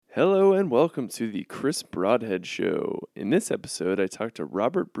Hello and welcome to the Chris Broadhead Show. In this episode, I talked to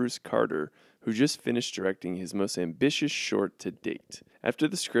Robert Bruce Carter, who just finished directing his most ambitious short to date. After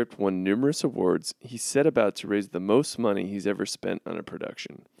the script won numerous awards, he set about to raise the most money he's ever spent on a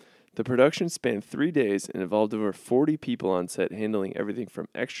production. The production spanned 3 days and involved over 40 people on set handling everything from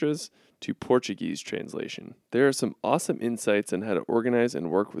extras to Portuguese translation. There are some awesome insights on how to organize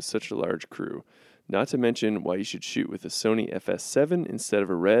and work with such a large crew. Not to mention why you should shoot with a Sony FS7 instead of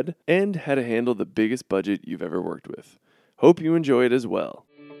a Red, and how to handle the biggest budget you've ever worked with. Hope you enjoy it as well.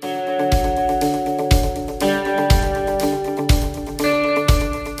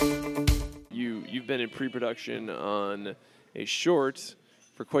 You've been in pre-production on a short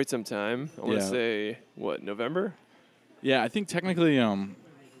for quite some time. I want to say, November? Yeah, I think technically, I'm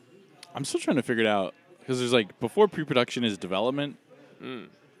still trying to figure it out, because there's before pre-production is development.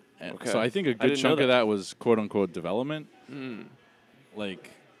 Okay. So I think a good chunk of that was quote-unquote development. I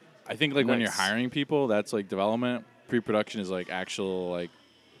think when you're hiring people, that's development. Pre-production is actual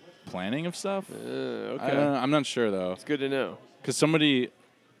planning of stuff. Okay. I'm not sure though. It's good to know. Because somebody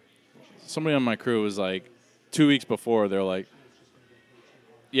on my crew was 2 weeks before, they're like,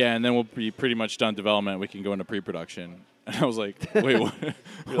 yeah, and then we'll be pretty much done development. We can go into pre-production. And I was like, wait, what?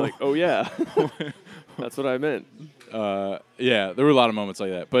 You're like, oh yeah. That's what I meant. Yeah, there were a lot of moments like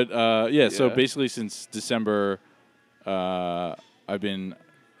that. But, so basically since December, I've been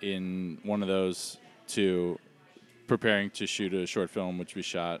in one of those two preparing to shoot a short film, which we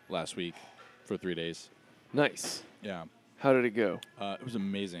shot last week for 3 days. Nice. Yeah. How did it go? It was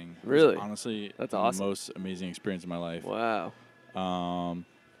amazing. Really? It was honestly, that's the awesome. most amazing experience of my life. Wow.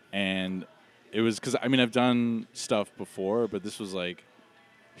 And it was because, I've done stuff before, but this was a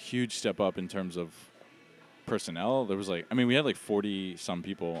huge step up in terms of personnel. There was we had 40 some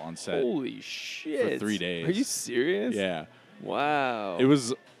people on set. Holy shit. For 3 days. Are you serious? Yeah. Wow. It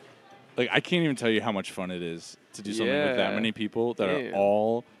was I can't even tell you how much fun it is to do something with that many people that are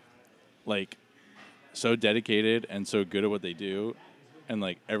all so dedicated and so good at what they do, and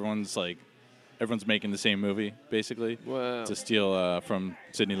everyone's making the same movie basically. Wow. To steal from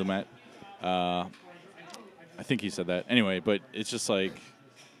Sidney Lumet. I think he said that. Anyway, but it's just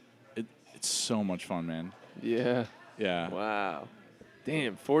it's so much fun, man. Yeah. Yeah. Wow.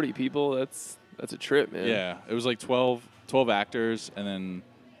 Damn, 40 people. That's a trip, man. Yeah. It was 12 actors and then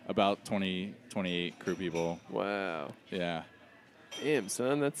about 28 crew people. Wow. Yeah. Damn,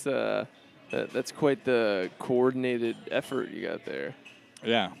 son, that's quite the coordinated effort you got there.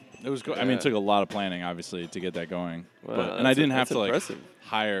 Yeah. It was cool. It took a lot of planning, obviously, to get that going. Wow, and I didn't have to impressive.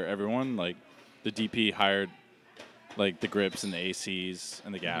 hire everyone. The DP hired the grips and the ACs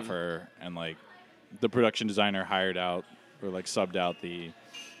and the gaffer, and the production designer hired out or subbed out the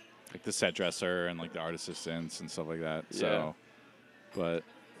set dresser and the art assistants and stuff like that. Yeah. So, but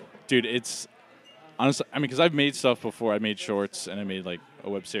dude, it's honestly, because I've made stuff before. I made shorts and I made a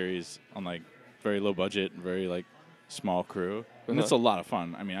web series on very low budget, very small crew, and it's a lot of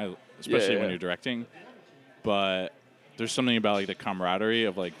fun. Especially when you're directing. But there's something about the camaraderie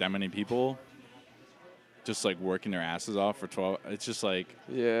of that many people just working their asses off for 12. It's just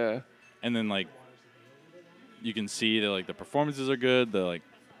yeah. And then you can see that the performances are good. The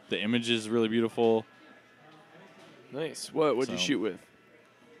image is really beautiful. Nice. What'd you shoot with?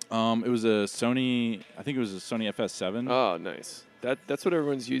 It was a Sony. I think it was a Sony FS7. Oh, nice. That's what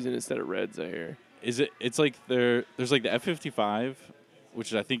everyone's using instead of Reds, I hear. Is it? It's there's the F55,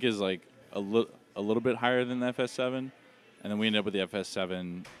 which I think is a little bit higher than the FS7, and then we ended up with the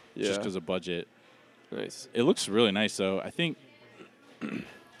FS7 just because of budget. Nice. It looks really nice though. I think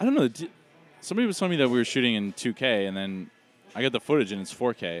I don't know. Somebody was telling me that we were shooting in 2K, and then I got the footage and it's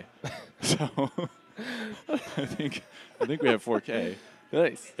 4K. So I think we have 4K.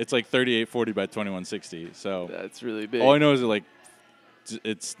 Nice. It's 3840 by 2160. So that's really big. All I know is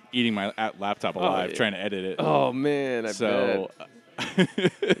it's eating my laptop alive trying to edit it. Oh man, I bet.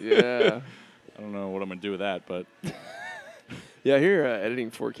 Yeah. I don't know what I'm gonna do with that, but yeah, I hear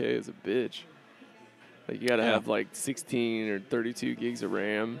editing 4K is a bitch. You gotta have 16 or 32 gigs of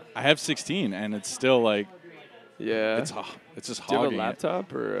RAM. I have 16, and it's still yeah. It's just Do you have hogging a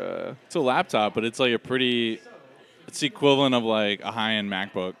laptop or? It's a laptop, but it's a pretty. It's the equivalent of a high-end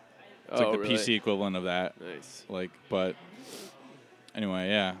MacBook. It's the really? PC equivalent of that. Nice. But anyway,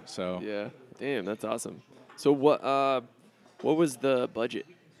 yeah. So yeah, damn, that's awesome. So what was the budget?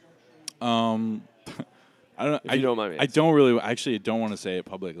 I don't know. If you don't mind me I don't really. Actually, I don't want to say it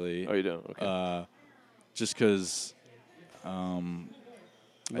publicly. Oh, you don't? Okay. Just because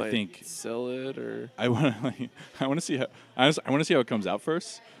I think sell it or I want to see how I want to see how it comes out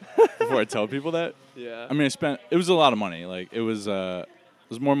first before I tell people that. Yeah. It was a lot of money. It was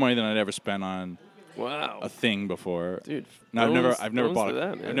was more money than I'd ever spent on Wow. a thing before. Dude, No, I've never bought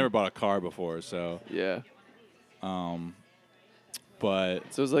I've never bought a car before, so Yeah. but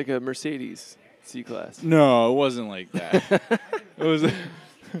So it was like a Mercedes C-Class. no, it wasn't like that. it was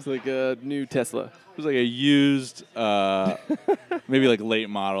It's like a new Tesla. It was like a used, maybe like late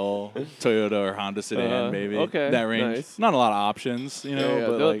model Toyota or Honda sedan, maybe. Okay, That range. nice. Not a lot of options, you know. Yeah,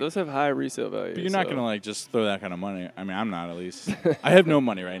 But those have high resale value. but you're not gonna like just throw that kind of money. I mean, I'm not at least. I have no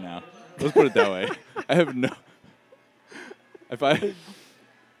money right now. Let's put it that way. I have no. If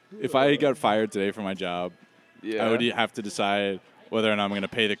I got fired today from my job, Yeah. I would have to decide whether or not I'm gonna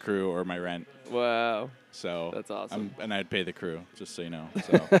pay the crew or my rent. Wow. So That's awesome. and I'd pay the crew, just so you know.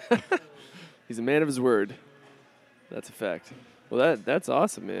 So. He's a man of his word. That's a fact. Well, that's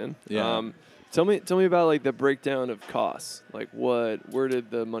awesome, man. Yeah. Tell me about like the breakdown of costs. Like where did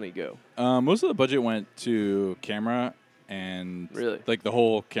the money go? Most of the budget went to camera and Really? like the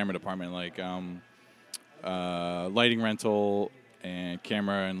whole camera department, like lighting rental and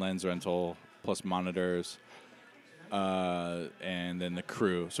camera and lens rental plus monitors, and then the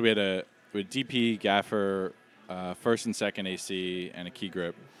crew. So we had a DP, gaffer, first and second AC, and a key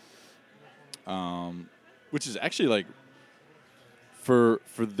grip. Which is actually like for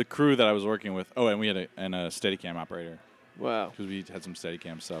the crew that I was working with. Oh, and we had a Steadicam operator. Wow. Because we had some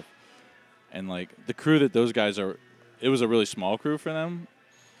Steadicam stuff, and like the crew that those guys are, it was a really small crew for them.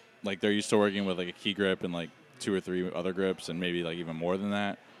 Like they're used to working with like a key grip and like 2 or 3 other grips, and maybe like even more than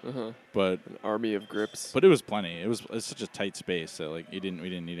that. But an army of grips. But it was plenty. It's such a tight space that like we didn't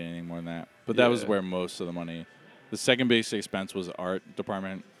need anything more than that. But that was where most of the money. The second biggest expense was art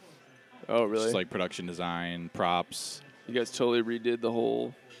department. Oh, really? Just like production design, props. You guys totally redid the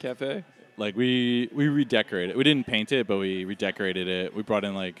whole cafe? Like we redecorated. We didn't paint it, but we redecorated it. We brought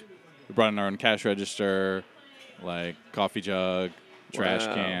in our own cash register, like coffee jug, trash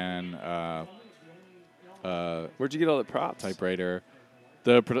can, where'd you get all the props? typewriter.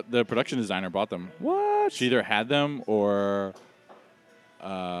 The production designer bought them. What? She either had them or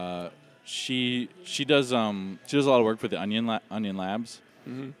she does a lot of work for the Onion Labs.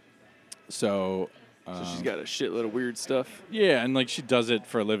 Mm-hmm. So she's got a shitload of weird stuff. yeah, and like she does it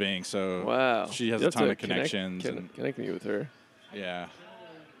for a living, so Wow. she has a ton of connections. Connecting you with her. Yeah.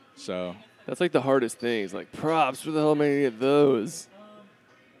 So That's like the hardest thing. Is like props. Where the hell am I gonna get those?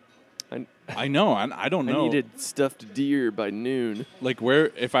 I know. I don't know. I needed stuffed deer by noon. Like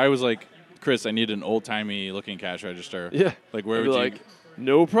if I was like, Chris, I need an old timey looking cash register. Yeah. Like where I'd would be you? like,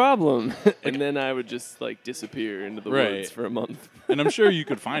 no problem. And then I would just like disappear into the woods for a month. And I'm sure you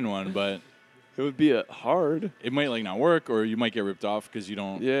could find one, but it would be hard. It might like not work, or you might get ripped off because you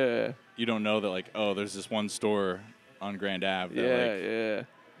don't. Yeah. You don't know that like, oh, there's this one store on Grand Ave that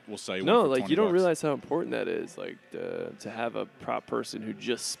will sell you one for like you don't $20. realize how important that is. Like to have a prop person who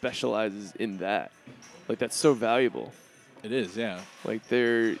just specializes in that. Like that's so valuable. It is, yeah. Like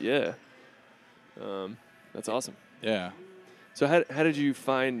that's awesome. Yeah. So how did you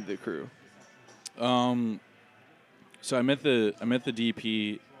find the crew? So I met the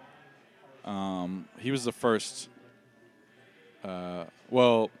DP. He was the first. The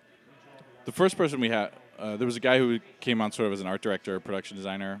first person we had. There was a guy who came on sort of as an art director, production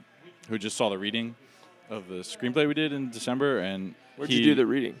designer, who just saw the reading of the screenplay we did in December, and where'd you do the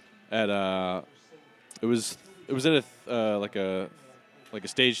reading? At it was at a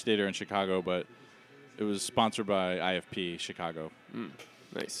stage theater in Chicago, but it was sponsored by IFP Chicago.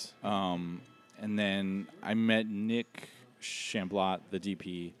 Nice. And then I met Nick Chamblot, the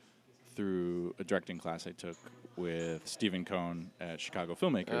DP, through a directing class I took with Stephen Cohn at Chicago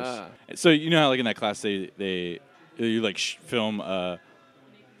Filmmakers. So you know how like in that class you like film a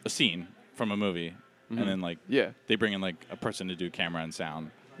scene from a movie, and then like they bring in like a person to do camera and sound.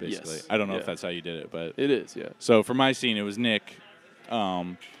 Basically, Yes. I don't know if that's how you did it, but it is. Yeah. So for my scene, it was Nick,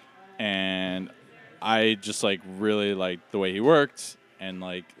 and I just like really liked the way he worked, and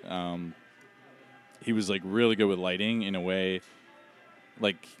like he was like really good with lighting in a way,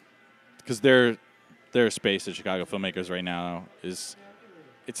 like because their space at Chicago Filmmakers right now it's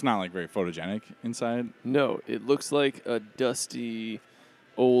not like very photogenic inside. No, it looks like a dusty,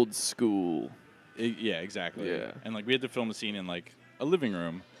 old school. Yeah, exactly. Yeah. And like we had to film a scene in like a living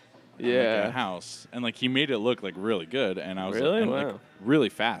room. Yeah. Like a house, and like he made it look like really good, and I was really? like, Wow. really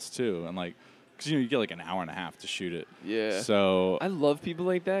fast too, and like because you get like an hour and a half to shoot it. Yeah. So I love people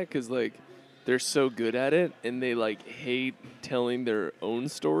like that because like they're so good at it, and they like hate telling their own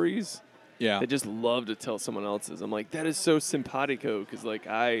stories. Yeah. They just love to tell someone else's. I'm like, that is so simpatico because like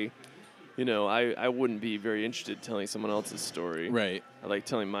I wouldn't be very interested in telling someone else's story. Right. I like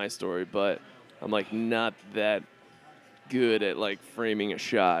telling my story, but I'm like not that good at like framing a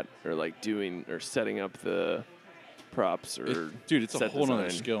shot or like doing or setting up the props or dude, it's a set whole design. nother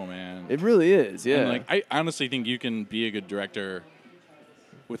skill, man. It really is, yeah. And like I honestly think you can be a good director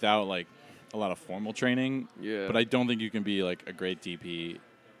without like a lot of formal training. Yeah. But I don't think you can be like a great DP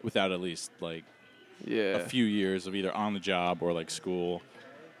without at least like a few years of either on the job or like school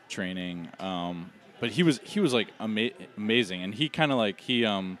training. But he was like amazing, and he kind of like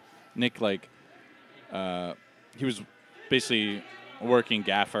Nick like he was basically a working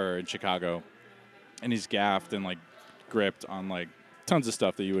gaffer in Chicago, and he's gaffed and like gripped on like tons of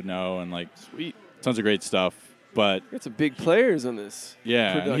stuff that you would know, and like Sweet. Tons of great stuff. But got some big players on this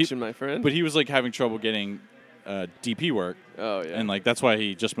production, my friend. But he was like having trouble getting DP work. Oh yeah. And like that's why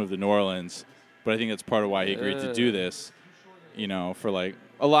he just moved to New Orleans. But I think that's part of why he agreed to do this. You know, for like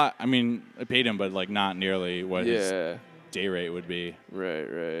a lot. I mean, I paid him, but like not nearly what his day rate would be.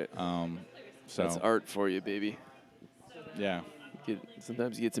 Right. So that's art for you, baby. Yeah.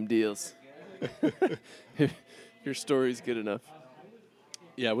 Sometimes you get some deals. Your story's good enough.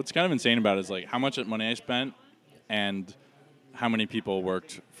 Yeah, what's kind of insane about it is like how much money I spent and how many people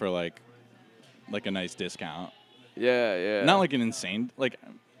worked for like a nice discount. Yeah. Not like an insane like.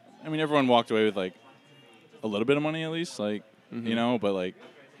 I mean, everyone walked away with like a little bit of money at least, like you know, but like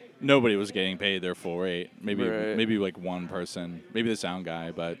nobody was getting paid their full rate. Maybe like one person, maybe the sound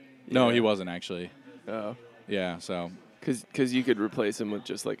guy, but no, he wasn't actually. Oh. Yeah, so. Because you could replace him with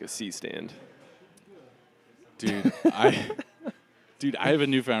just like a C stand. Dude, I have a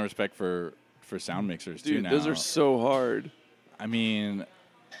newfound respect for sound mixers too now. Dude, those are so hard. I mean,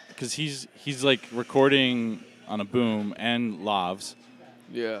 because he's like recording on a boom and lavs.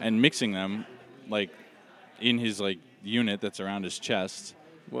 Yeah. And mixing them, like, in his, like, unit that's around his chest.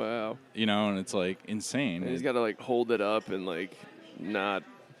 Wow. You know, and it's, like, insane. And he's got to, like, hold it up and, like, not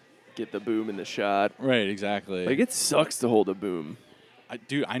get the boom in the shot. Right, exactly. Like, it sucks to hold a boom.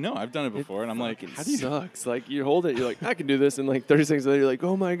 Dude, I know. I've done it before, and I'm like, how do you... It sucks. Like, you hold it, you're like, I can do this. And, like, 30 seconds later, you're like,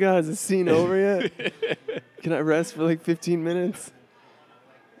 oh, my God, is this scene over yet? Can I rest for, like, 15 minutes?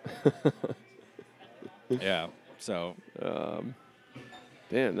 Yeah, so...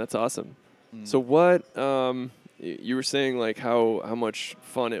 Damn, that's awesome. So what you were saying, like how much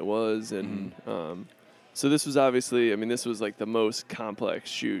fun it was, and so this was obviously, I mean, this was like the most complex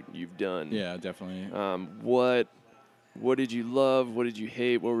shoot you've done. Yeah, definitely. What did you love? What did you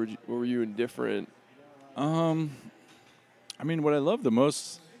hate? What were you indifferent? I mean, what I loved the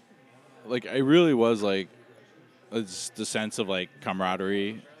most, like, I really was like, it's the sense of like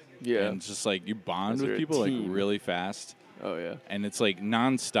camaraderie. Yeah, and just like you bond with people like really fast. Oh, yeah. And it's, like,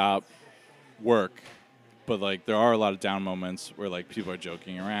 nonstop work, but, like, there are a lot of down moments where, like, people are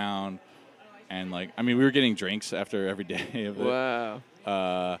joking around. And, like, I mean, we were getting drinks after every day of it.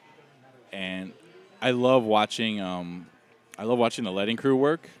 Wow. And I love watching the lighting crew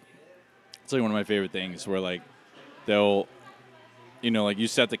work. It's, like, one of my favorite things where, like, they'll, you know, like, you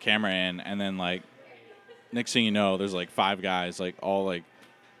set the camera in, and then, like, next thing you know, there's, like, 5 guys, like, all, like,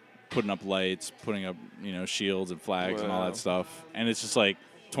 putting up lights, putting up, you know, shields and flags and all that stuff. And it's just like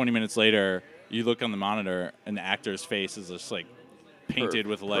 20 minutes later, you look on the monitor and the actor's face is just like painted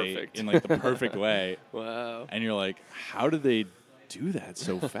with light in like the perfect way. Wow. And you're like, how did they do that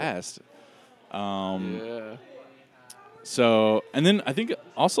so fast? Yeah. So, and then I think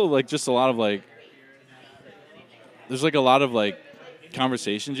also like just a lot of like, there's like a lot of like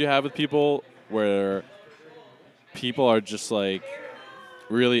conversations you have with people where people are just like,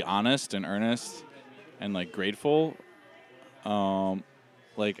 really honest and earnest and like grateful.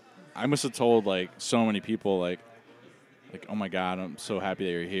 Like I must have told like so many people like oh my God, I'm so happy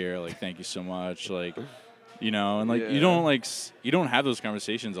that you're here, like thank you so much, like, you know, and like you don't have those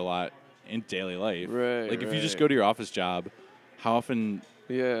conversations a lot in daily life, right? Like if you just go to your office job, how often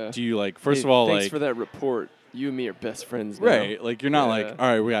do you like first hey, of all thanks like for that report, you and me are best friends now. Right, like you're not like,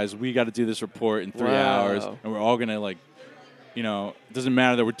 all right guys, we got to do this report in 3 hours and we're all gonna like, you know, it doesn't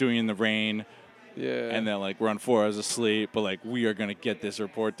matter that we're doing it in the rain, and that like we're on 4 hours of sleep, but like we are gonna get this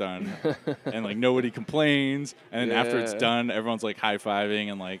report done, and like nobody complains, and then after it's done, everyone's like high fiving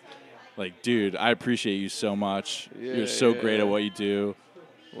and like, dude, I appreciate you so much. You're so great at what you do.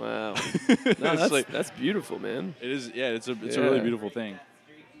 Wow, no, that's beautiful, man. It is, yeah. It's a really beautiful thing.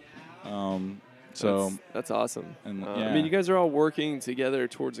 So that's awesome. And I mean, you guys are all working together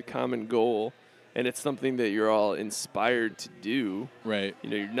towards a common goal. And it's something that you're all inspired to do. Right. You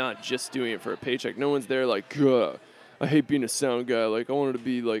know, you're not just doing it for a paycheck. No one's there like, I hate being a sound guy. Like, I wanted to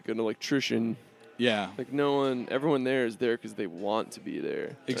be like an electrician. Yeah. Like, everyone there is there because they want to be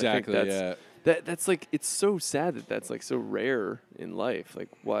there. Exactly, yeah. That's like, it's so sad that that's like so rare in life. Like,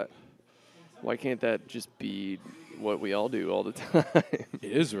 why can't that just be what we all do all the time.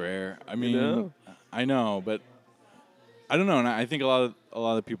 It is rare. I mean, know? I know, but I don't know. And I think a lot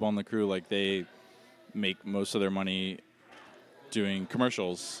of the people on the crew, like, they make most of their money doing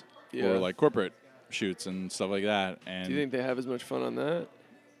commercials or like corporate shoots and stuff like that. And do you think they have as much fun on that?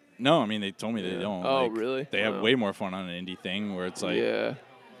 No, I mean, they told me they don't. Oh, like, really? They have way more fun on an indie thing where it's like,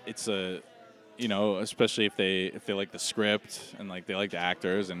 it's a, you know, especially if they like the script and like they like the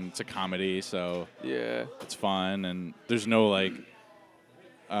actors and it's a comedy, so it's fun and there's no like,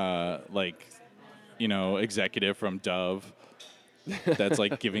 you know, executive from Dove that's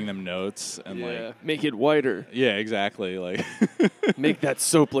like giving them notes and like make it whiter. Yeah, exactly. Like make that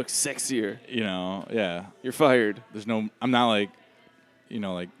soap look sexier. You know, you're fired. There's no. I'm not like, you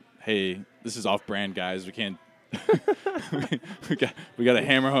know, like, hey, this is off-brand, guys. We can't. we got to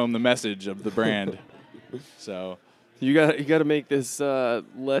hammer home the message of the brand. So you got to make this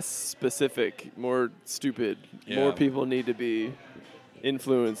less specific, more stupid. Yeah. More people need to be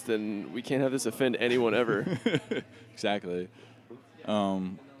influenced, and we can't have this offend anyone ever. Exactly.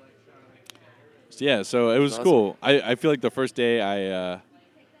 So it was awesome. Cool. I feel like the first day I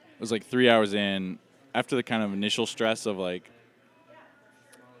was like 3 hours in after the kind of initial stress of like,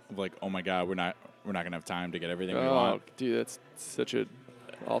 oh my God, we're not gonna have time to get everything we want. Dude, that's such a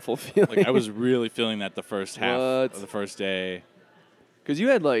awful feeling. Like I was really feeling that the first half of the first day. Because you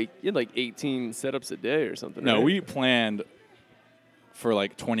had like 18 setups a day or something. No, right? we planned for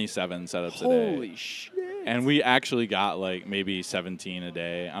like 27 setups a day. Holy shit! And we actually got like maybe 17 a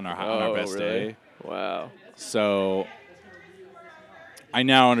day on our best day. Wow. So I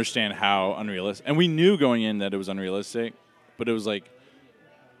now understand how unrealistic. And we knew going in that it was unrealistic, but it was like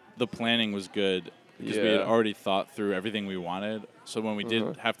the planning was good because we had already thought through everything we wanted. So when we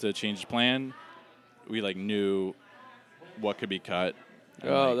did have to change the plan, we like knew what could be cut.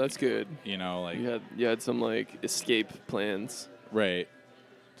 And, that's good. You know, like you had some like escape plans. Right.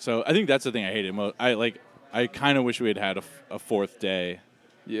 So I think that's the thing I hated most. I kind of wish we had a fourth day.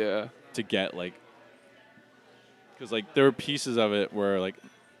 Yeah. To get like, because like there were pieces of it where like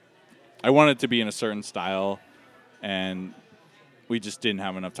I wanted to be in a certain style, and we just didn't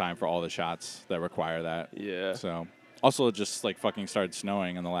have enough time for all the shots that require that. Yeah. So also it just like fucking started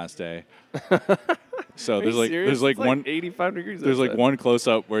snowing on the last day. So there's like one 85 degrees. There's like one close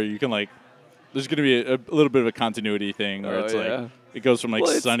up where you can like there's gonna be a little bit of a continuity thing where it's like it goes from like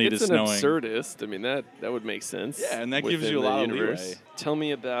sunny to snowing. It's an absurdist. I mean that would make sense. Yeah, and that gives you a lot of leeway. Tell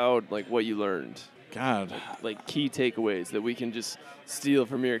me about like what you learned. God, like key takeaways that we can just steal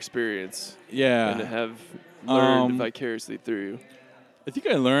from your experience. Yeah, and have learned vicariously through you. I think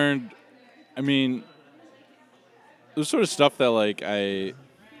I learned. I mean, there's sort of stuff that like I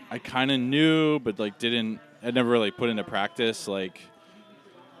kind of knew, but like I never really put into practice. Like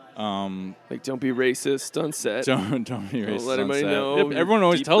don't be racist on set. Don't be racist. Don't let anybody know. Yep, everyone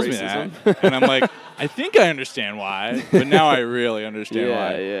always tells racism. me that, and I'm like, I think I understand why, but now I really understand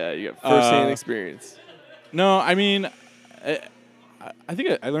why. Yeah, you got first-hand experience. No, I mean, I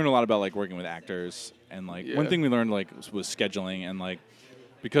think I learned a lot about like working with actors, and like one thing we learned like was scheduling, and like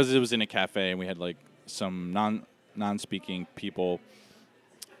because it was in a cafe and we had like some non-speaking people,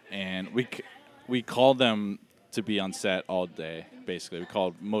 and we called them to be on set all day. Basically, we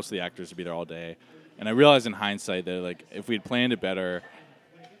called most of the actors to be there all day, and I realized in hindsight that like if we'd planned it better,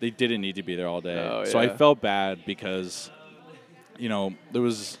 they didn't need to be there all day. So I felt bad because, you know, there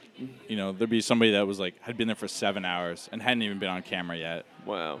was, you know, there'd be somebody that was like had been there for 7 hours and hadn't even been on camera yet.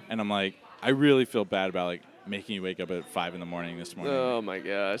 Wow. And I'm like, I really feel bad about like making you wake up at 5 a.m. this morning. Oh my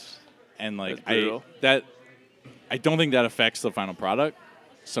gosh. And like I don't think that affects the final product.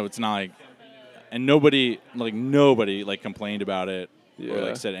 So it's not like. And nobody complained about it or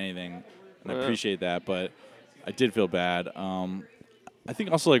like said anything, and I appreciate that. But I did feel bad. I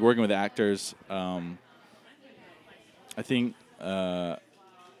think also like working with actors. I think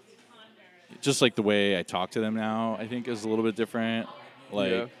just like the way I talk to them now, I think is a little bit different.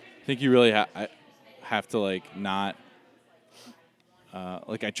 Like I think you really have to like not.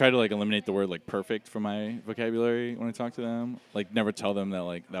 Like I try to like eliminate the word like perfect from my vocabulary when I talk to them. Like never tell them that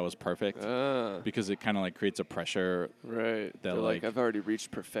like that was perfect because it kind of like creates a pressure. Right. That like I've already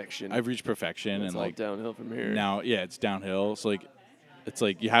reached perfection. I've reached perfection, and all like downhill from here. Now, it's downhill. So like, it's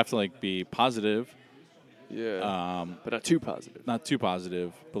like you have to like be positive. Yeah. But not too positive. Not too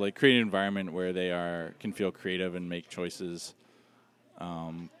positive, but like create an environment where they can feel creative and make choices.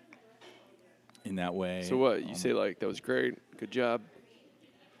 In that way. So what you say like that was great, good job.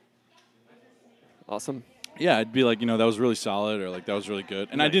 Awesome. Yeah, I'd be like, you know, that was really solid, or like that was really good.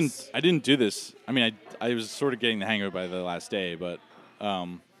 And nice. I didn't do this. I mean, I was sort of getting the hang of it by the last day, but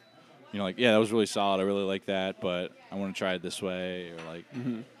like, yeah, that was really solid. I really like that, but I want to try it this way, or like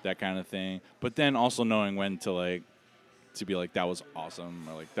that kind of thing. But then also knowing when to like to be like, that was awesome,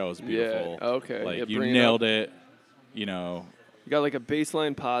 or like that was beautiful. Yeah. Okay. Like Yeah, you bring nailed up. it. You know. You got like a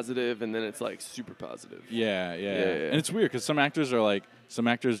baseline positive, and then it's like super positive. Yeah. Yeah. And it's weird because some actors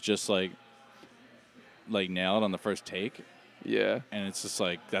just like nail it on the first take. Yeah. And it's just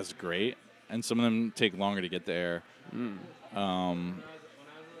like, that's great. And some of them take longer to get there.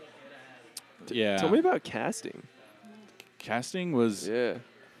 Yeah. Tell me about casting. Casting was Yeah.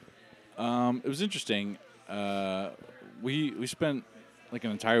 it was interesting. We spent like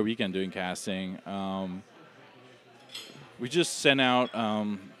an entire weekend doing casting. We just sent out.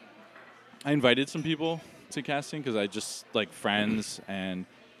 I invited some people to casting because I just like friends, and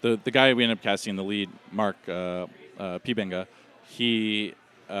the guy we ended up casting, the lead, Mark Pibenga, he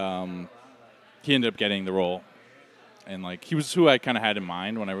ended up getting the role, and like he was who I kind of had in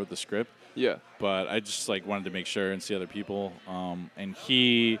mind when I wrote the script. Yeah. But I just like wanted to make sure and see other people, and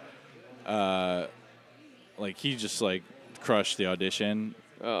he just like crushed the audition.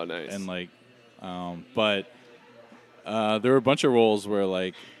 Oh, nice. And like, but there were a bunch of roles where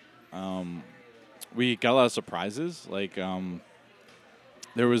like we got a lot of surprises. Like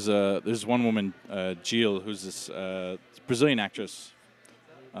there's one woman, Jill, who's this Brazilian actress.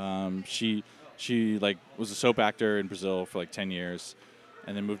 She like was a soap actor in Brazil for like 10 years,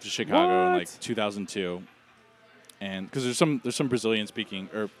 and then moved to Chicago in like 2002. And because there's some Brazilian speaking,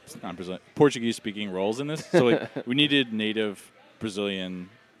 or not Brazilian, Portuguese speaking roles in this, so like we needed native Brazilian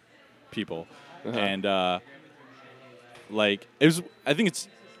people, and like it was. I think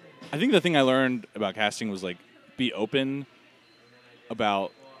the thing I learned about casting was like be open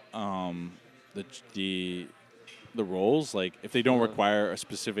about the roles. Like if they don't require a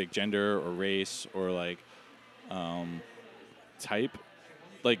specific gender or race or like type,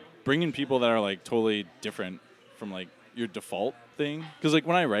 like bring in people that are like totally different from like your default thing. Because like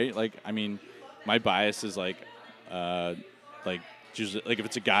when I write, like I mean, my bias is like usually like if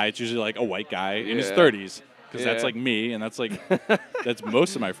it's a guy, it's usually like a white guy in his 30s. Because that's like me, and that's like that's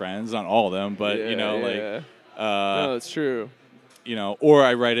most of my friends, not all of them, but you know, like no, it's true. You know, or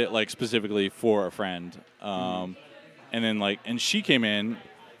I write it like specifically for a friend, and then like, and she came in,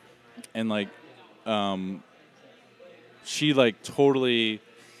 and like, she like totally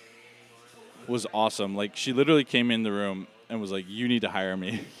was awesome. Like she literally came in the room and was like, "You need to hire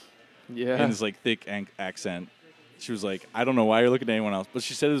me." Yeah. In this like thick accent. She was like, "I don't know why you're looking at anyone else," but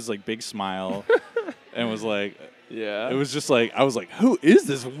she said it was like big smile. And was like, yeah. It was just like, I was like, who is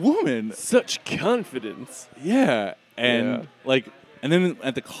this woman? Such confidence. Yeah. And like, and then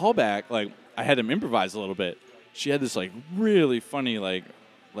at the callback, like I had him improvise a little bit. She had this like really funny, like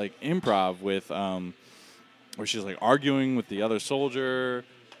improv with, where she's like arguing with the other soldier.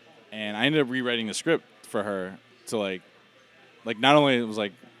 And I ended up rewriting the script for her to like not only it was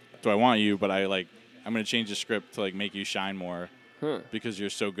like, do I want you, but I'm going to change the script to like make you shine more because you're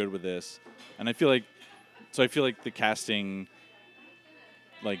so good with this. And I feel like the casting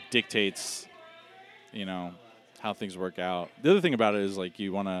like dictates, you know, how things work out. The other thing about it is like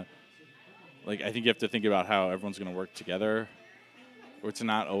you want to, like I think you have to think about how everyone's going to work together. Or it's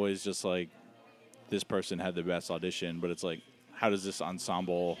not always just like this person had the best audition, but it's like how does this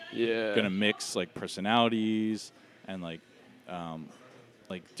ensemble going to mix like personalities and like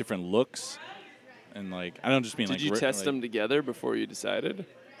different looks, and like I don't just mean Did you test them together before you decided?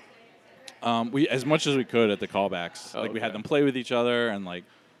 We as much as we could at the callbacks. We had them play with each other, and like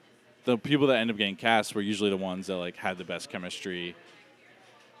the people that end up getting cast were usually the ones that like had the best chemistry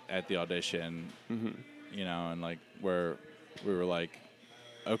at the audition. You know, and like where we were like,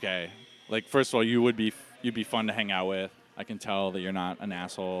 okay, like first of all, you'd be fun to hang out with. I can tell that you're not an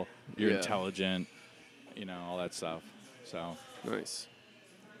asshole. You're intelligent. You know, all that stuff. So nice,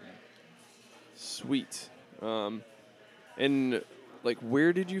 sweet. And like,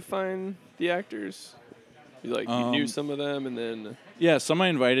 where did you find the actors? You knew some of them, and then some I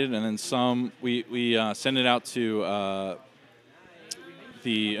invited, and then some we sent it out to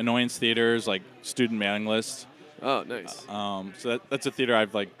the Annoyance Theater's like student mailing list. Oh, nice. So that's a theater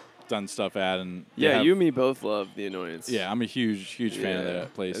I've like done stuff at, and you and me both love the Annoyance. Yeah, I'm a huge fan of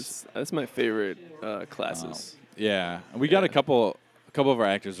that place. That's my favorite classes. And we got a couple of our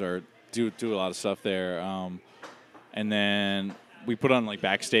actors do a lot of stuff there, and then we put on like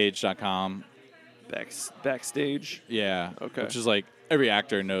Backstage.com. Backstage? Yeah. Okay. Which is like every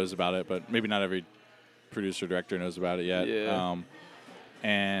actor knows about it, but maybe not every producer director knows about it yet. Yeah.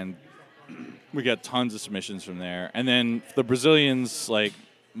 And we got tons of submissions from there. And then the Brazilians, like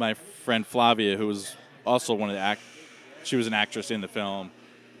my friend Flavia, who was also one of the she was an actress in the film.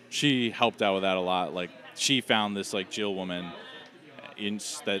 she helped out with that a lot. Like, she found this, like, Jill woman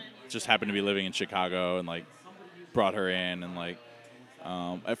that just happened to be living in Chicago and, like, brought her in. And, like,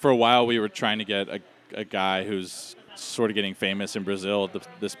 for a while we were trying to get a guy who's sort of getting famous in Brazil at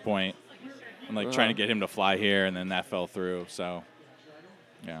this point and, like, trying to get him to fly here, and then that fell through. So,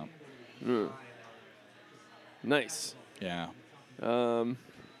 yeah. Nice. Yeah.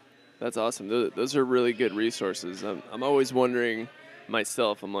 That's awesome. Those are really good resources. I'm always wondering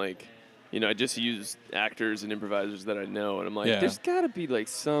myself, I'm like, I just use actors and improvisers that I know, and I'm like, there's got to be like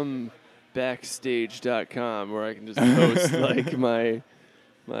some backstage.com where I can just post like my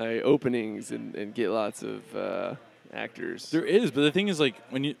openings and get lots of actors. There is, but the thing is, like,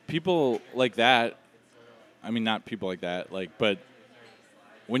 when people like that, I mean, not people like that, like, but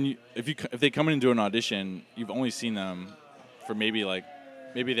if they come in and do an audition, you've only seen them for maybe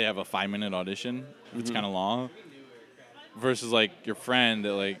they have a 5-minute audition if it's kind of long, versus like your friend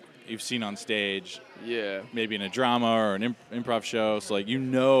that like you've seen on stage, maybe in a drama or an improv show. So like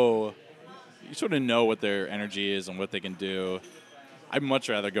you sort of know what their energy is and what they can do. I'd much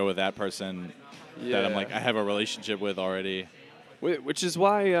rather go with that person that I'm like I have a relationship with already. Which is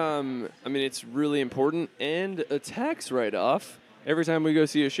why I mean it's really important and a tax write-off every time we go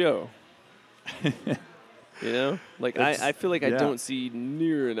see a show. Like I feel like I don't see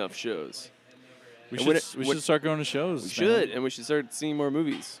near enough shows. We should start going to shows. We should, and we should start seeing more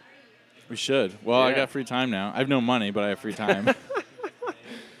movies. We should. Well, I got free time now. I have no money, but I have free time.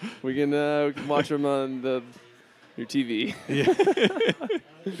 we can watch them on your TV. Yeah.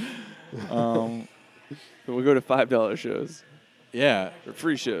 We'll go to $5 shows. Yeah. Or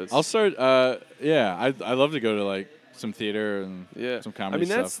free shows. I'll start. I love to go to like some theater and some comedy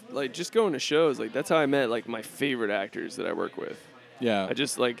stuff. That's like just going to shows. Like that's how I met like my favorite actors that I work with. Yeah. I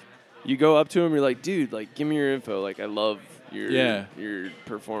just like you go up to them, you're like, dude, like give me your info. Like I love your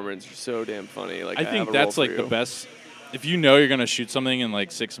performance. You're so damn funny. Like I think that's like the best. If you know you're gonna shoot something in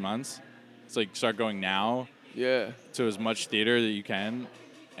like 6 months, it's like start going now. Yeah. To as much theater that you can,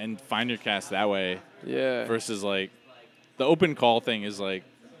 and find your cast that way. Yeah. Versus like the open call thing is like.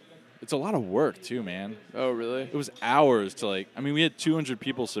 It's a lot of work, too, man. Oh, really? It was hours to, like... I mean, we had 200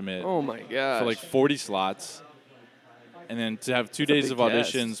 people submit. Oh, my gosh. For, like, 40 slots. And then to have 2 days of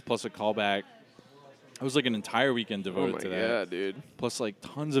auditions plus a callback. It was, like, an entire weekend devoted to that. Oh, my God, dude. Plus, like,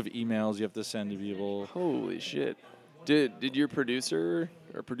 tons of emails you have to send to people. Holy shit. Did your producer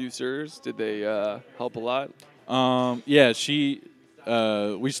or producers, did they help a lot? Yeah,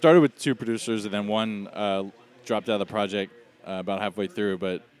 we started with 2 producers, and then one dropped out of the project about halfway through,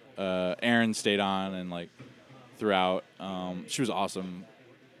 but... Erin stayed on and like throughout. She was awesome.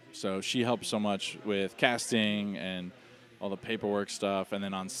 So she helped so much with casting and all the paperwork stuff. And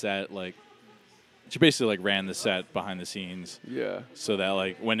then on set, like she basically like ran the set behind the scenes. Yeah. So that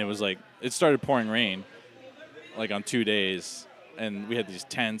like when it was like it started pouring rain, like on 2 days, and we had these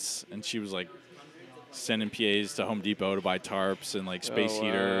tents, and she was like sending PAs to Home Depot to buy tarps and like space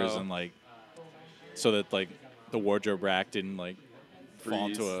heaters and like so that like the wardrobe rack didn't like. Fall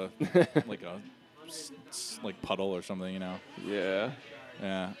into a like puddle or something, Yeah.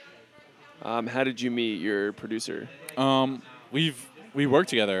 Yeah. How did you meet your producer? We work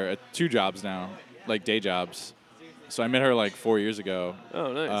together at 2 jobs now, like day jobs. So I met her like 4 years ago.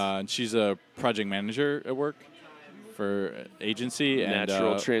 Oh, nice. And she's a project manager at work for an agency.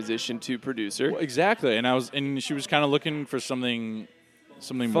 Natural transition to producer. Well, exactly. And she was kind of looking for something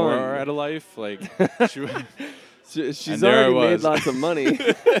more out of life, like she. She's already made lots of money.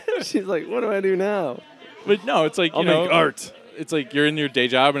 She's like, what do I do now? But no, it's like, I'll make art. It's like you're in your day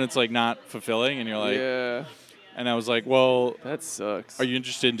job and it's like not fulfilling, and you're like, yeah. And I was like, well, that sucks. Are you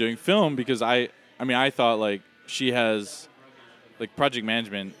interested in doing film? Because I thought like she has, like project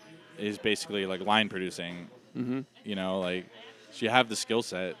management is basically like line producing. Mm-hmm. Like you have the skill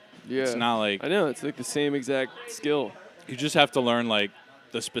set. Yeah. It's not like I know it's like the same exact skill. You just have to learn like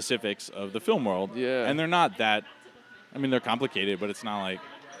the specifics of the film world. Yeah. And they're not that. I mean, they're complicated, but it's not like...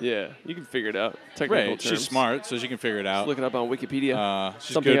 Yeah, you can figure it out. Technical terms. She's smart, so she can figure it out. Just look it up on Wikipedia.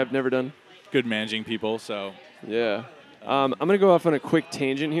 She's something good, I've never done. Good managing people, so... Yeah. I'm going to go off on a quick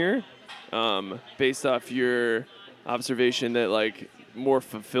tangent here, based off your observation that, like, more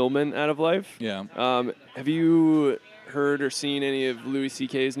fulfillment out of life. Yeah. Have you heard or seen any of Louis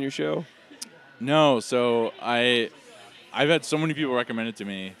C.K.'s new show? No, so I've had so many people recommend it to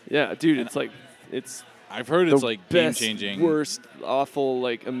me. Yeah, dude, it's I've heard it's like game-changing. Worst, awful,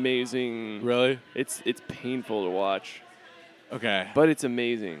 like amazing. Really? It's painful to watch. Okay. But it's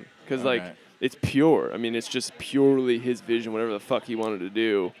amazing because like it's pure. I mean, it's just purely his vision, whatever the fuck he wanted to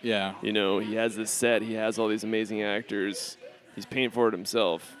do. Yeah. He has this set. He has all these amazing actors. He's paying for it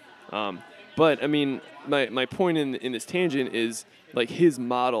himself. But I mean, my point in this tangent is like his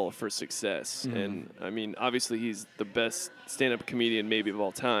model for success, and I mean, obviously he's the best stand-up comedian maybe of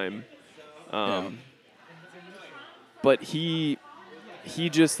all time. But he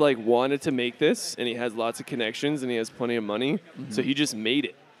just like wanted to make this, and he has lots of connections, and he has plenty of money, so he just made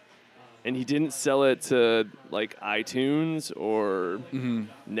it, and he didn't sell it to like iTunes or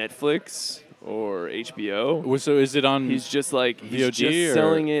Netflix or HBO. So is it on? He's just VOD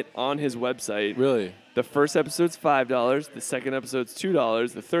selling it on his website. Really? The first episode's $5. The second episode's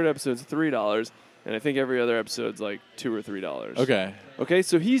 $2. The third episode's $3, and I think every other episode's like $2 or $3. Okay.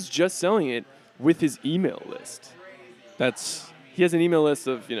 So he's just selling it with his email list. He has an email list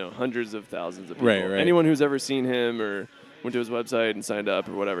of hundreds of thousands of people. Right. Anyone who's ever seen him or went to his website and signed up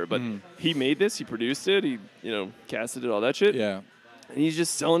or whatever. But he made this. He produced it. He casted it, all that shit. Yeah. And he's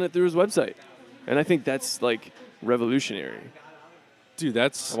just selling it through his website. And I think that's like revolutionary. Dude,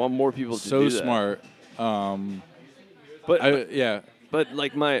 that's I want more people to so do that. smart. But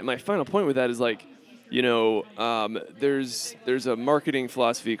like my final point with that is like, there's a marketing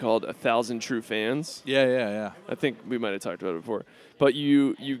philosophy called 1,000 True Fans. Yeah. I think we might have talked about it before. But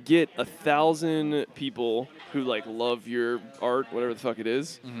you get 1,000 people who like love your art, whatever the fuck it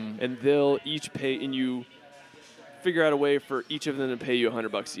is, and they'll each pay, and you figure out a way for each of them to pay you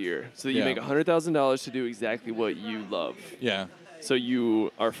 $100 a year, so that you make $100,000 to do exactly what you love. Yeah. So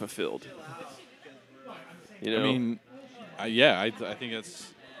you are fulfilled. I mean, I think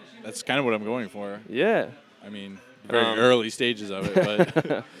that's kind of what I'm going for. Yeah. I mean, very early stages of it,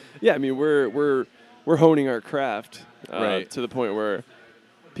 but yeah. I mean, we're honing our craft right to the point where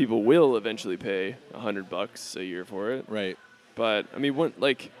people will eventually pay $100 a year for it. Right. But I mean,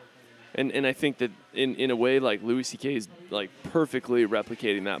 and I think that in a way, like Louis C.K. is like perfectly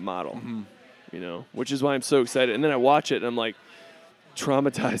replicating that model. Which is why I'm so excited. And then I watch it and I'm like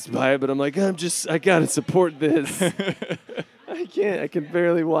traumatized by it, but I'm like, I gotta support this. I can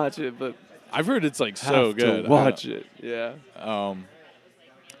barely watch it, but I've heard it's like so good. Watch it. Yeah.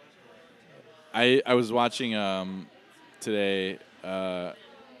 I was watching today.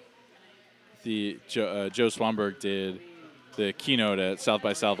 The Joe Swanberg did the keynote at South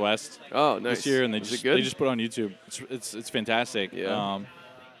by Southwest. Oh, nice. This year, and they just put it on YouTube. It's fantastic. Yeah.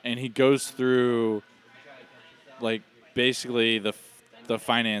 And he goes through like basically the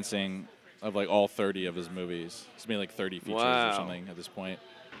financing of like all 30 of his movies. He's made like 30 features or something at this point.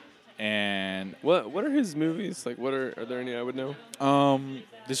 And what are his movies? Like, are there any I would know?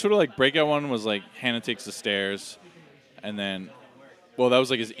 The sort of like breakout one was like Hannah Takes the Stairs, and then, that was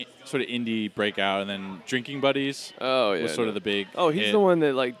like his sort of indie breakout, and then Drinking Buddies. Oh yeah, was sort of the big. Oh, he's hit. the one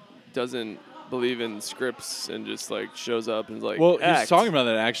that like doesn't believe in scripts and just like shows up and is like. Well, he was talking about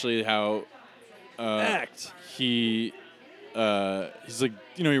that actually, how act. He's like,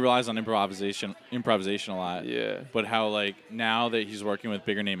 he relies on improvisation a lot. Yeah. But how like now that he's working with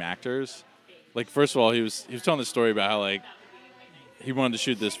bigger name actors, like first of all he was telling this story about how like he wanted to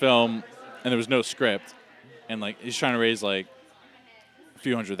shoot this film and there was no script, and like he's trying to raise like a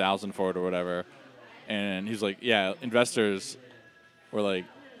few $100,000 for it or whatever, and he's like, yeah, investors were like,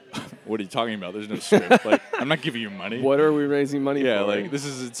 what are you talking about? There's no script. Like, I'm not giving you money. What are we raising money for? Yeah, like this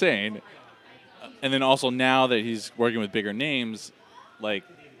is insane. And then also now that he's working with bigger names, like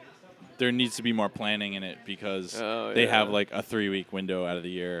there needs to be more planning in it because they have like a 3-week window out of the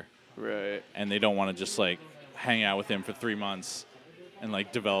year. Right. And they don't want to just like hang out with him for 3 months and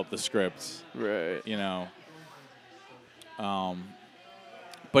like develop the scripts. Right.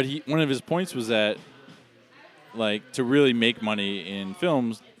 But one of his points was that like to really make money in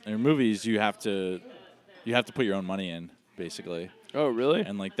films or movies, you have to put your own money in, basically. Oh, really?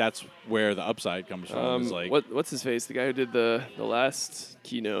 And like that's where the upside comes from. Is like what's his face? The guy who did the last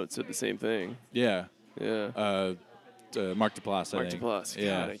keynote said the same thing. Yeah. Yeah. Mark Duplass. Mark Duplass. God,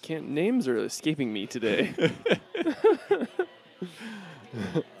 Yeah. I can't. Names are escaping me today.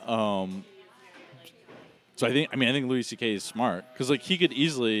 So I think Louis C.K. is smart because like he could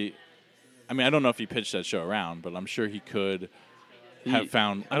easily. I mean, I don't know if he pitched that show around, but I'm sure he could. Have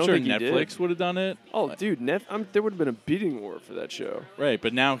found. I'm sure Netflix would have done it. Oh, dude, there would have been a bidding war for that show. Right,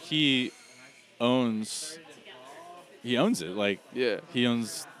 but now he owns it. Like, yeah, he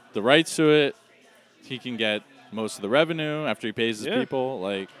owns the rights to it. He can get most of the revenue after he pays his people.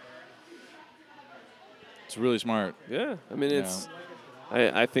 Like, it's really smart. Yeah, I mean,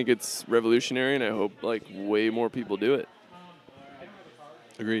 I think it's revolutionary, and I hope like way more people do it.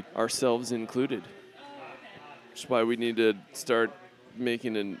 Agreed. Ourselves included. Which is why we need to start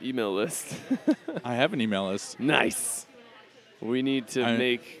making an email list. I have an email list. Nice. We need to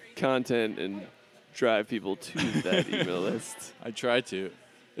make content and drive people to that email list. I try to.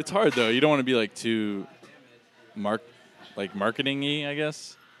 It's hard though. You don't want to be like too marketing-y, I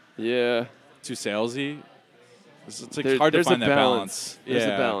guess. Yeah. Too salesy. It's like hard to find that balance. There's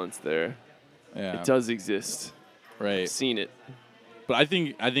a balance there. Yeah. It does exist. Right. I've seen it. But I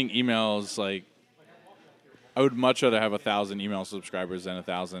think emails, like, I would much rather have 1,000 email subscribers than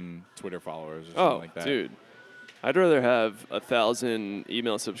 1,000 Twitter followers or something like that. Dude. I'd rather have 1,000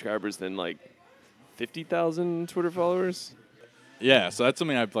 email subscribers than like 50,000 Twitter followers. Yeah, so that's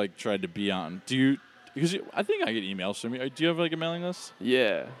something I've like tried to be on. Because I think I get emails from you. Do you have like a mailing list?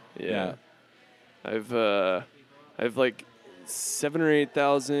 Yeah. I've like 7,000 or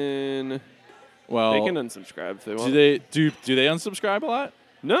 8,000. Well, they can unsubscribe if they want. Do they unsubscribe a lot?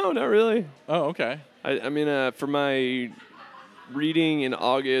 No, not really. Oh, okay. I mean, for my reading in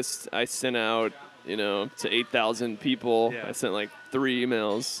August, I sent out, to 8,000 people. Yeah. I sent like 3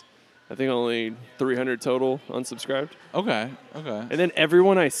 emails. I think only 300 total unsubscribed. Okay. And then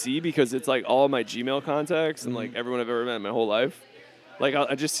everyone I see, because it's like all my Gmail contacts and like everyone I've ever met in my whole life, like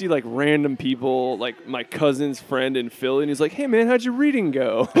I just see like random people, like my cousin's friend in Philly, and he's like, "Hey man, how'd your reading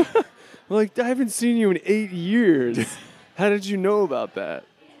go?" I'm like, "I haven't seen you in 8 years. How did you know about that?"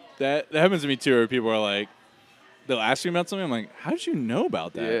 That happens to me too, where people are like, they'll ask me about something. I'm like, "How did you know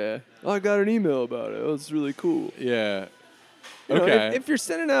about that?" Yeah. Oh, I got an email about it. Oh, it's really cool. Yeah. Okay. If you're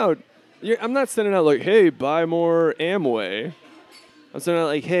sending out, I'm not sending out like, "Hey, buy more Amway." I'm sending out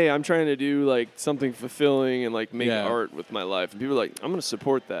like, "Hey, I'm trying to do like something fulfilling and like make art with my life." And people are like, "I'm going to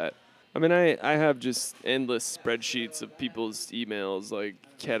support that." I mean, I have just endless spreadsheets of people's emails like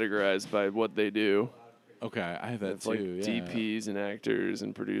categorized by what they do. Okay, I have that it's too. Like yeah. DPs and actors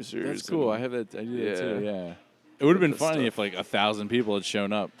and producers. That's cool. I have that. I do that too. Yeah. It would have been funny if like 1,000 people had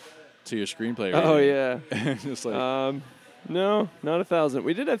shown up to your screenplay. Oh yeah. Just like. No, not 1,000.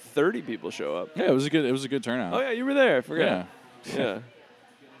 We did have 30 people show up. Yeah, it was a good turnout. Oh yeah, you were there. I forgot. Yeah.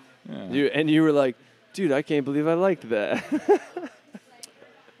 You were like, "Dude, I can't believe I liked that."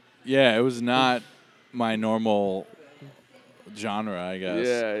 Yeah, it was not my normal genre, I guess.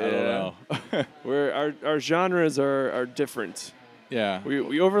 Yeah. I don't know. Where our genres are different. Yeah.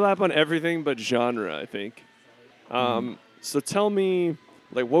 We overlap on everything but genre, I think. So tell me,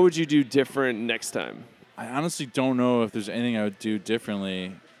 like, what would you do different next time? I honestly don't know if there's anything I would do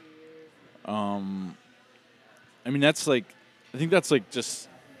differently. I mean, I think that's like just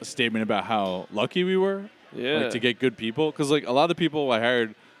a statement about how lucky we were. Yeah. Like, to get good people. Because, like, a lot of the people I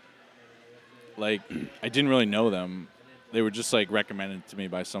hired, like, I didn't really know them. They were just, like, recommended to me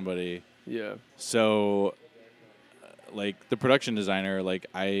by somebody. Yeah. So, like, the production designer, like,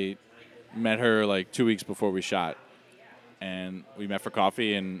 I met her, like, 2 weeks before we shot. And we met for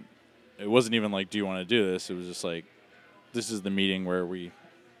coffee, and it wasn't even like, "Do you want to do this?" It was just like, "This is the meeting where we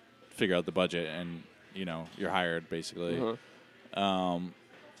figure out the budget, and, you're hired, basically." Uh-huh.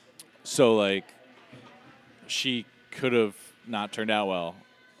 So, like, she could have not turned out well,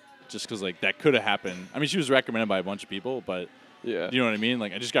 just because, like, that could have happened. I mean, she was recommended by a bunch of people, but you know what I mean?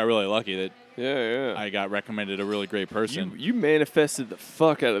 Like, I just got really lucky that I got recommended a really great person. You manifested the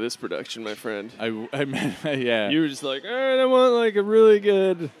fuck out of this production, my friend. Yeah. You were just like, all right, I want like a really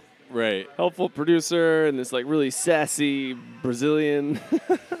good, right, helpful producer and this like really sassy Brazilian.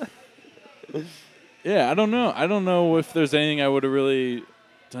 Yeah, I don't know. I don't know if there's anything I would have really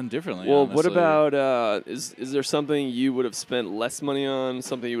done differently. Well, honestly. what about is there something you would have spent less money on,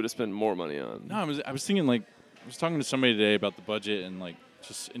 something you would have spent more money on? No, I was thinking, like, I was talking to somebody today about the budget and, like,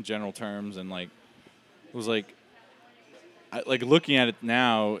 just in general terms, and, like, it was like, looking at it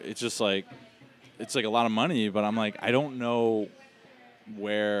now, it's just like, it's like a lot of money, but I'm like, I don't know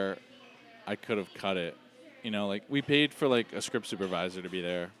where I could have cut it. Like, we paid for like a script supervisor to be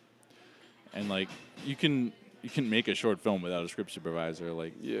there, and like you can make a short film without a script supervisor.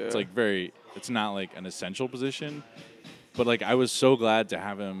 Like, it's like it's not like an essential position, but like I was so glad to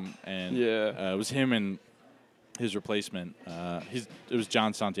have him, and it was him and his replacement. It was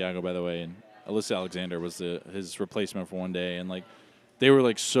John Santiago, by the way, and Alyssa Alexander was his replacement for one day, and like they were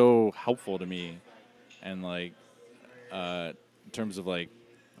like so helpful to me, and like in terms of like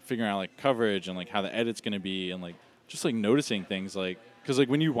figuring out like coverage and like how the edit's gonna be, and like just like noticing things, like because like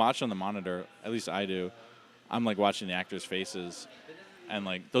when you watch on the monitor, at least I do, I'm like watching the actors' faces, and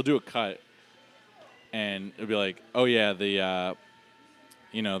like they'll do a cut, and it'll be like, oh yeah, the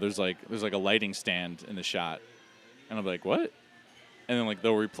there's like a lighting stand in the shot, and I'll be like, what? And then like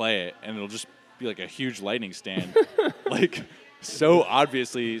they'll replay it, and it'll just be like a huge lighting stand, like so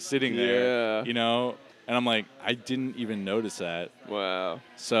obviously sitting there, And I'm like, I didn't even notice that. Wow.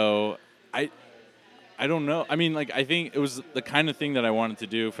 So I don't know. I mean, like I think it was the kind of thing that I wanted to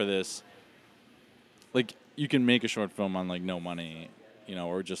do for this. Like, you can make a short film on like no money,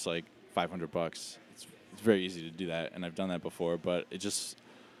 or just like $500. It's very easy to do that, and I've done that before. But it just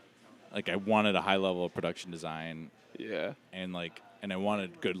like I wanted a high level of production design. Yeah. And I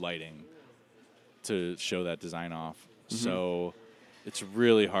wanted good lighting to show that design off. Mm-hmm. So it's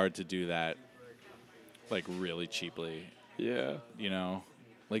really hard to do that like really cheaply. Yeah.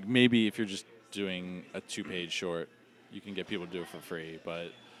 Like maybe if you're just doing a 2-page short, you can get people to do it for free.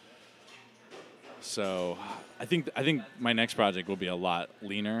 But so I think my next project will be a lot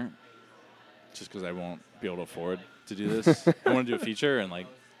leaner, just because I won't be able to afford to do this. I want to do a feature, and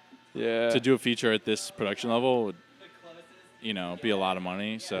to do a feature at this production level would, be a lot of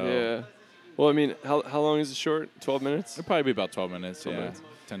money. So yeah. Well, I mean, how long is the short? 12 minutes? It'll probably be about 12 minutes. 12 yeah. minutes.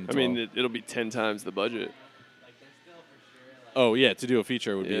 10 to 12. I mean, it'll be 10 times the budget. Oh, yeah. To do a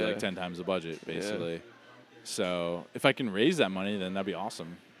feature would be like 10 times the budget, basically. Yeah. So if I can raise that money, then that'd be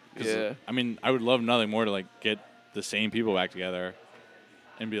awesome. Yeah. I mean, I would love nothing more to get the same people back together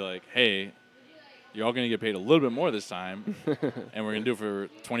and be like, hey, you're all going to get paid a little bit more this time, and we're going to do it for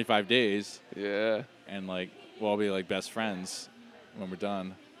 25 days. Yeah. And we'll all be like best friends when we're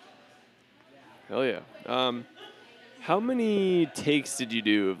done. Hell yeah. How many takes did you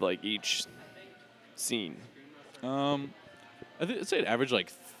do of each scene? I'd say it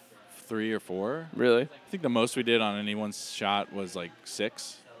averaged 3 or 4. Really? I think the most we did on any one shot was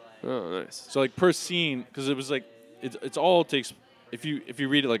 6. Oh, nice. So per scene, because it was it's all takes. If you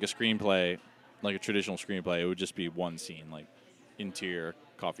read it like a screenplay, like a traditional screenplay, it would just be one scene, like interior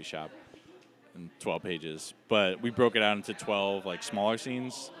coffee shop, and 12 pages. But we broke it out into 12 smaller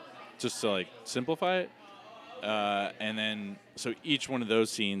scenes, just to simplify it. And then so each one of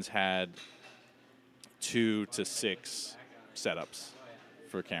those scenes had 2 to 6 setups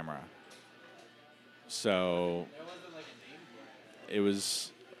for camera. So it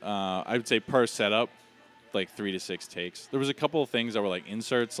was, I would say per setup, 3 to 6 takes. There was a couple of things that were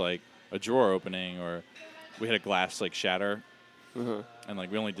inserts, like a drawer opening, or we had a glass shatter, and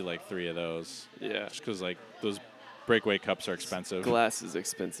we only did 3 of those. Yeah, just because those breakaway cups are expensive. Glass is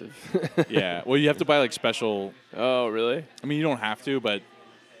expensive. Yeah, well, you have to buy special. Oh, really? I mean, you don't have to, but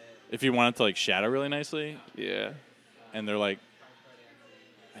if you want it to shatter really nicely. Yeah. And they're I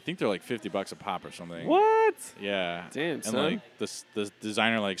think they're $50 a pop or something. What? Yeah. Damn, son. And the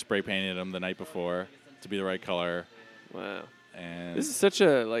designer spray painted them the night before to be the right color. Wow. And this is such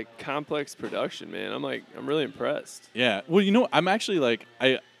a complex production, man. I'm really impressed. Yeah. Well, I'm actually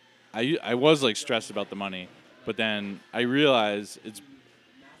I was stressed about the money, but then I realized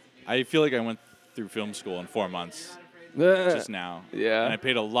I feel like I went through film school in 4 months. Just now. Yeah. And I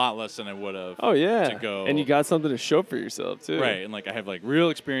paid a lot less than I would have. Oh, yeah. To go. And you got something to show for yourself, too. Right. And, I have, real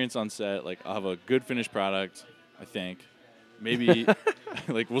experience on set. I'll have a good finished product, I think. Maybe,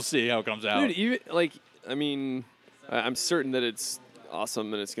 we'll see how it comes out. Dude, even, I'm certain that it's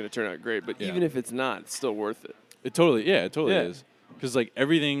awesome and it's going to turn out great. But even if it's not, it's still worth it. It totally is. Because,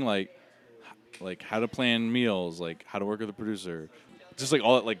 everything, how to plan meals, how to work with a producer. Just,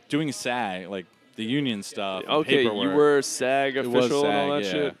 all that, doing SAG, the union stuff. Okay, paperwork. You were SAG official and all that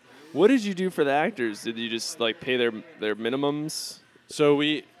yeah. shit. What did you do for the actors? Did you just pay their minimums? So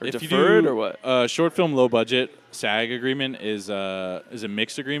if you do or what? Short film low budget SAG agreement is a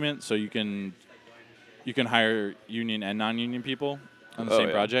mixed agreement, so you can hire union and non-union people on the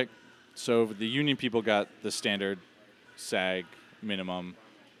same project. So the union people got the standard SAG minimum,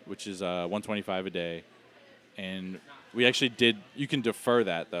 which is $125 a day, and we actually did. You can defer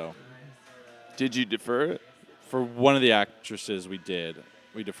that though. Did you defer it? For one of the actresses, we did.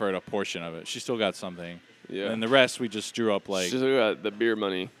 We deferred a portion of it. She still got something. Yeah. And the rest, we just drew up She still got the beer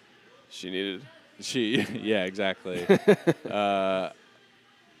money she needed. Yeah, exactly.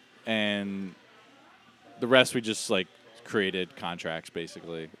 And the rest, we just created contracts,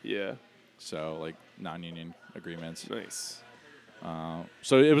 basically. Yeah. So non-union agreements. Nice.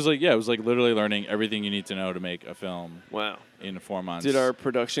 So it was it was literally learning everything you need to know to make a film. Wow. In 4 months. Did our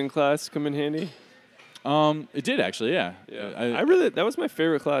production class come in handy? It did actually, yeah. Yeah. That was my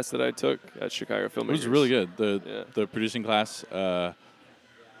favorite class that I took at Chicago Filmmakers. It was really good. The producing class. Yeah,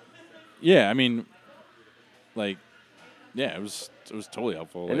 I mean, it was totally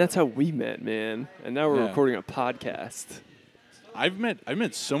helpful. And that's how we met, man. And now we're recording a podcast. I've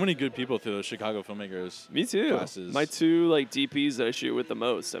met so many good people through those Chicago Filmmakers. Me too. Classes. My 2 DPs that I shoot with the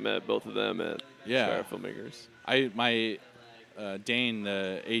most. I met both of them at Chicago Filmmakers. My Dane,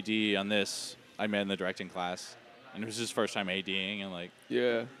 the AD on this, I met in the directing class, and it was his first time ADing, and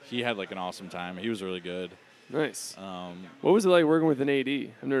he had an awesome time. He was really good. Nice. What was it like working with an AD?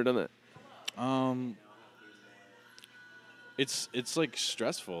 I've never done that. It's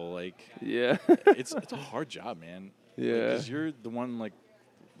stressful. Yeah. it's a hard job, man. Yeah. Because you're the one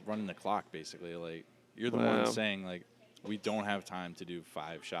running the clock, basically. Like, you're the Wow. one saying, like, we don't have time to do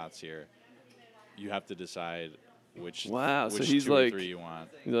 5 shots here. You have to decide which Wow, so which he's 2 or like- 3 you want.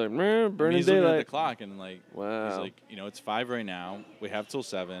 He's like, "Meh, And burning he's looking at the daylight. clock and like, Wow. he's like, it's 5 right now. We have till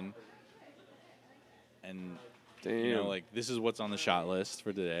 7, and Damn. like, this is what's on the shot list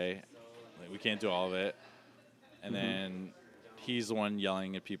for today. Like, we can't do all of it. And Mm-hmm. then he's the one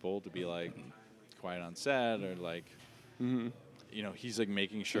yelling at people to be like, quiet on set, or like, he's like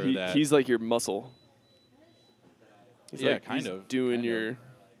making sure that He's like your muscle. He's Yeah, like, kind he's of, doing kind your of.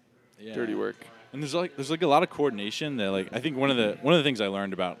 Yeah. dirty work. And there's like a lot of coordination that, like, I think one of the things I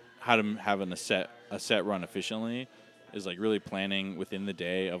learned about how to have a set run efficiently is like really planning within the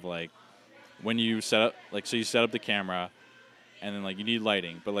day of like when you set up, like, so you set up the camera and then like you need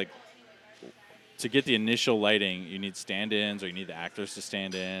lighting, but like to get the initial lighting you need stand-ins, or you need the actors to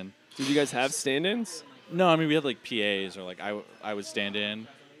stand in. Did you guys have stand-ins? No, I mean, we had like PAs, or like I would stand in,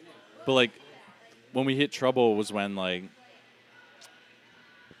 but like when we hit trouble was when, like,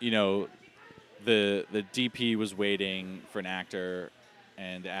 the DP was waiting for an actor,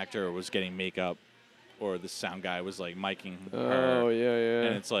 and the actor was getting makeup, or the sound guy was like miking her. Oh yeah.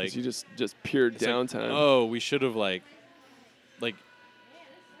 And it's like- 'Cause you just pure It's like, downtime. oh, we should have like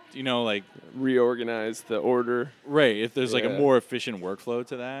Reorganize the order. right. If there's like a Yeah. more efficient workflow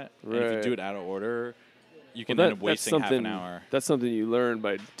to that, and if you Right. do it out of order, you can Well, end up wasting half an hour. That's something you learn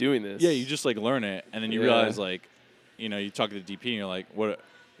by doing this. Yeah, you just like learn it, and then you Yeah. realize, like, you talk to the DP and you're like, what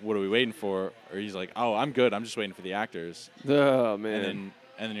are we waiting for? Or he's like, oh, I'm good. I'm just waiting for the actors. Oh man.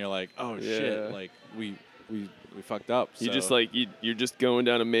 And then you're like, oh Yeah. shit, like we fucked up. You so- just like you're just going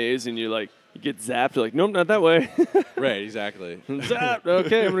down a maze and you're like you get zapped. You're like, nope, not that way. right, exactly. Zapped.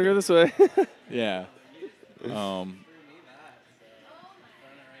 Okay, I'm gonna go this way. Yeah.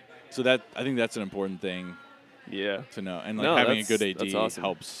 So that, I think that's an important thing Yeah. to know, and like No, having a that's- good AD that's awesome.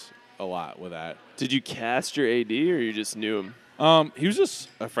 helps a lot with that. Did you cast your AD or you just knew him? He was just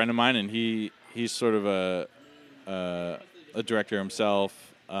a friend of mine, and he's sort of a director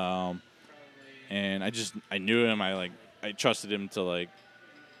himself. And I knew him. I trusted him to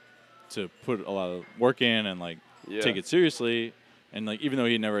put a lot of work in and Yeah. take it seriously. And like, even though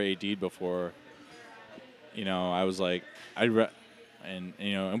he never AD'd before, I was like, and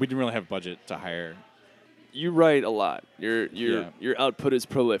we didn't really have budget to hire. You write a lot. Your Yeah. output is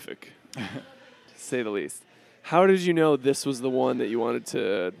prolific, to say the least. How did you know this was the one that you wanted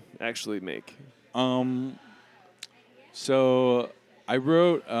to actually make? So I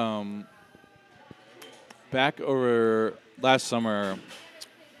wrote back over last summer.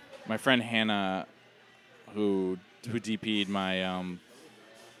 My friend Hannah, who DP'd my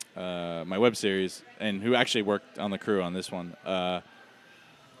my web series, and who actually worked on the crew on this one,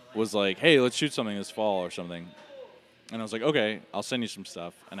 was like, "Hey, let's shoot something this fall or something." And I was like, "Okay, I'll send you some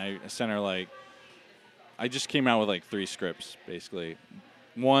stuff." And I sent her I just came out with 3 scripts basically.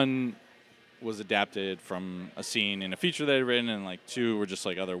 One was adapted from a scene in a feature that I'd written, and 2 were just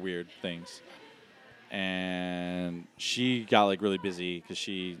other weird things. And she got really busy because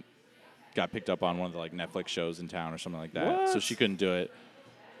she got picked up on one of the Netflix shows in town or something like that. So What? she couldn't do it.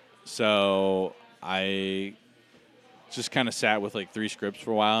 So I just kind of sat with 3 scripts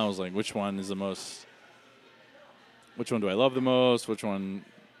for a while. I was like, which one do I love the most? Which one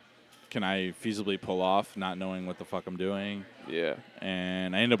can I feasibly pull off, not knowing what the fuck I'm doing? Yeah.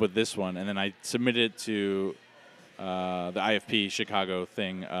 And I ended up with this one, and then I submitted to the IFP Chicago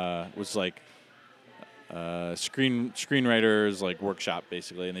thing. Was screenwriters workshop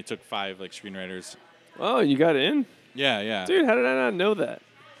basically, and they took 5 screenwriters. Oh, you got in? Yeah. Dude, how did I not know that?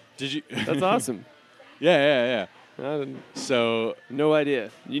 Did you? That's awesome. Yeah. I didn't, So no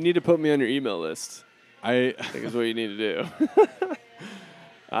idea. You need to put me on your email list. I think is what you need to do.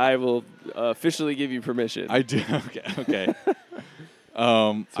 I will officially give you permission. I do. Okay.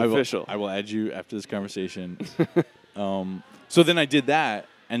 It's official. I will add you after this conversation. So then I did that,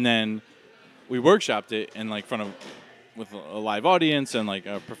 and then we workshopped it in with a live audience and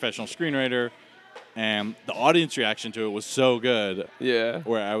a professional screenwriter, and the audience reaction to it was so good. Yeah.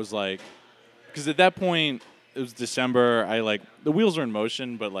 Where I was like, because at that point it was December. The wheels were in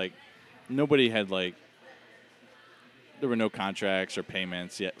motion, but nobody had there were no contracts or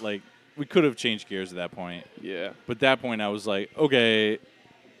payments yet. We could have changed gears at that point. Yeah. But at that point, I was like, okay,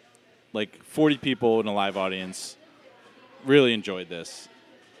 40 people in a live audience really enjoyed this.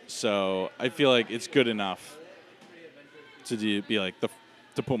 So I feel like it's good enough to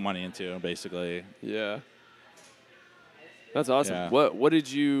to put money into, basically. Yeah. That's awesome. Yeah. What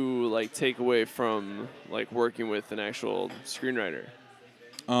did you take away from working with an actual screenwriter?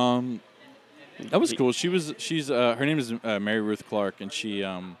 That was cool. She's her name is Mary Ruth Clark, and she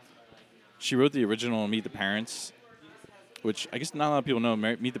wrote the original Meet the Parents, which I guess not a lot of people know.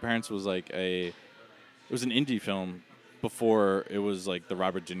 Meet the Parents was like it was an indie film before it was like the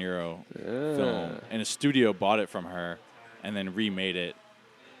Robert De Niro film, and a studio bought it from her and then remade it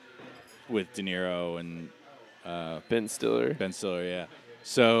with De Niro and Ben Stiller. Ben Stiller, yeah.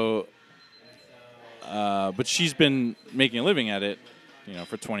 So, but she's been making a living at it,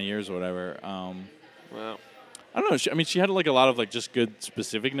 for 20 years or whatever. Wow. I don't know. She had like a lot of like just good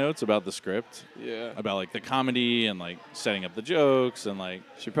specific notes about the script. Yeah. About like the comedy and like setting up the jokes and like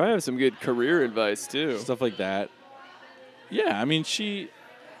She probably has some good career advice too. stuff like that. Yeah,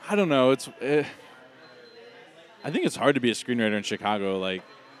 I don't know. It's I think it's hard to be a screenwriter in Chicago. Like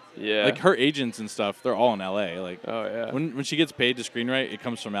her agents and stuff, they're all in L.A. Like, oh yeah. When she gets paid to screenwrite, it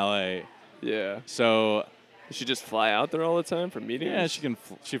comes from L.A. Yeah. So. Does she just fly out there all the time for meetings? Yeah,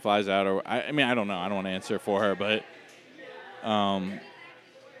 she flies out, or I don't know. I don't want to answer for her, but I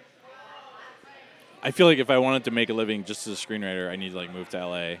feel like if I wanted to make a living just as a screenwriter, I need to like move to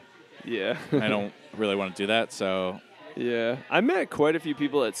LA. Yeah. I don't really want to do that, so. Yeah, I met quite a few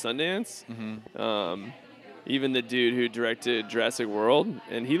people at Sundance. Mm-hmm. Even the dude who directed Jurassic World,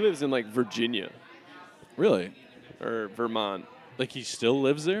 and he lives in like Virginia. Really? Or Vermont. Like he still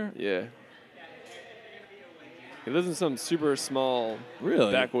lives there? Yeah. He lives in some super small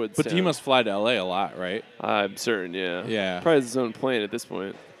backwoods But town. he must fly to LA a lot, right? I'm certain, yeah. Yeah. Probably has his own plane at this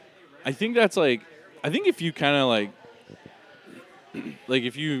point. I think that's like, I think if you kind of like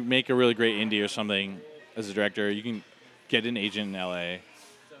if you make a really great indie or something as a director, you can get an agent in LA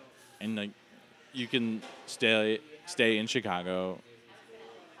and like you can stay in Chicago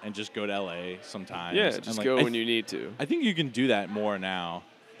and just go to LA sometimes. Yeah, just and, go when you need to. I think you can do that more now.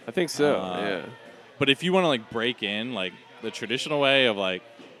 I think so, yeah. But if you want to like break in like the traditional way of like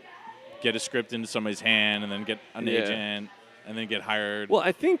get a script into somebody's hand and then get an agent and then get hired. Well,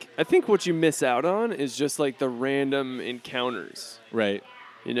 I think what you miss out on is just like the random encounters. Right.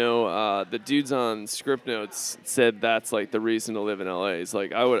 The dudes on Script Notes said that's like the reason to live in LA. It's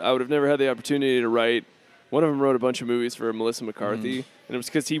like I would have never had the opportunity to write. One of them wrote a bunch of movies for Melissa McCarthy, and it was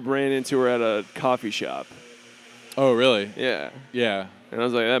because he ran into her at a coffee shop. Oh, really? Yeah. Yeah. And I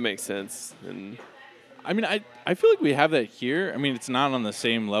was like, that makes sense. And I feel like we have that here. It's not on the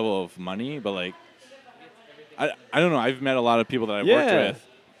same level of money, but like, I don't know. I've met a lot of people that I've worked with.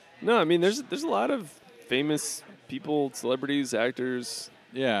 No, there's a lot of famous people, celebrities, actors.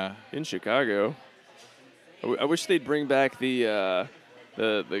 Yeah. In Chicago. I wish they'd bring back the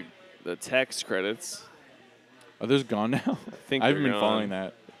tax credits. Are those gone now? I haven't been following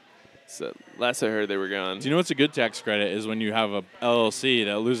that. So last I heard, they were gone. Do you know what's a good tax credit is when you have a LLC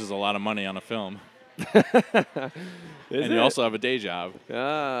that loses a lot of money on a film. You also have a day job.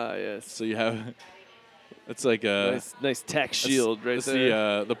 Ah, yes. So you have, it's like a nice tax shield right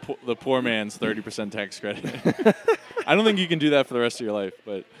there. The poor man's 30% tax credit. I don't think you can do that for the rest of your life,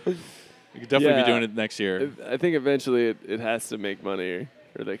 but you could definitely be doing it next year. I think eventually it has to make money,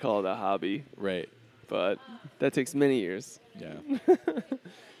 or they call it a hobby. Right. But that takes many years. Yeah.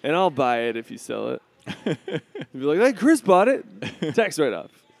 And I'll buy it if you sell it. You'll be like, hey, Chris bought it. Tax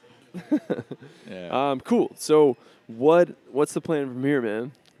write-off. Yeah. Cool. So what's the plan from here,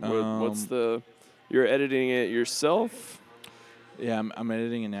 man? You're editing it yourself? Yeah, I'm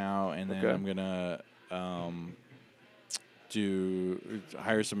editing it now, and then I'm gonna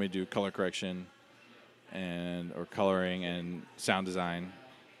hire somebody to do color correction or coloring and sound design.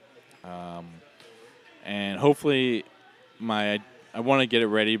 And hopefully I want to get it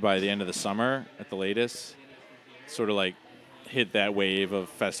ready by the end of the summer at the latest. Sort of like hit that wave of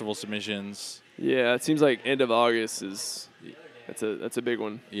festival submissions. Yeah, it seems like end of August that's a big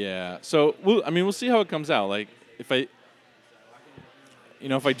one. Yeah. So we'll see how it comes out. Like if I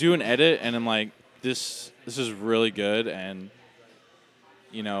do an edit and I'm like, this is really good, and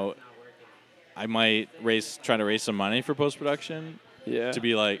I might try to raise some money for post-production. Yeah. To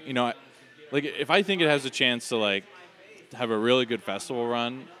be like, like if I think it has a chance to like have a really good festival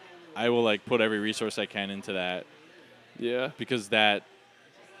run, I will like put every resource I can into that. Yeah. Because that'd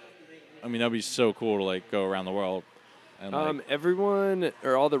be so cool to like go around the world. And everyone,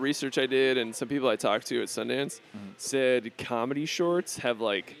 or all the research I did and some people I talked to at Sundance said comedy shorts have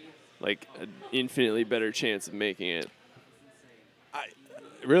like an infinitely better chance of making it.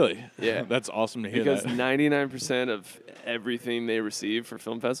 Really? Yeah. That's awesome to hear. Because that. 99% of everything they receive for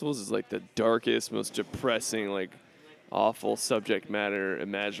film festivals is like the darkest, most depressing, like awful subject matter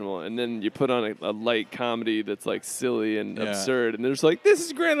imaginable. And then you put on a light comedy that's like silly and absurd, and they're just like, this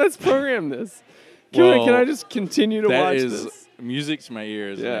is great, let's program this. Can I just continue to watch this? That is music to my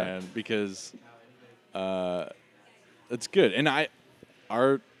ears, man, because It's good, and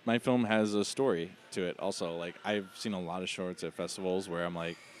my film has a story to it. Also, like I've seen a lot of shorts at festivals where I'm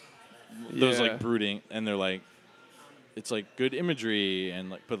like, those like brooding, and they're like, it's like good imagery and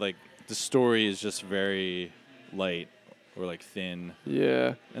like, but like the story is just very light or like thin.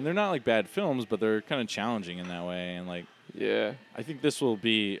 Yeah. And they're not like bad films, but they're kind of challenging in that way. And like, yeah, I think this will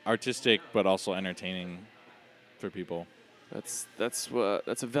be artistic, but also entertaining for people. That's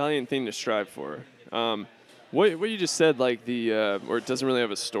a valiant thing to strive for. What you just said, like or it doesn't really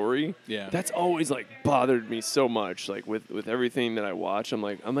have a story. Yeah. That's always like bothered me so much. Like with everything that I watch, I'm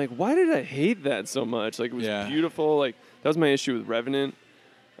like, why did I hate that so much? Like it was beautiful. Like that was my issue with Revenant.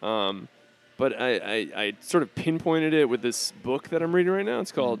 But I sort of pinpointed it with this book that I'm reading right now.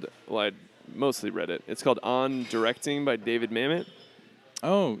 It's called, I mostly read it. It's called On Directing by David Mamet.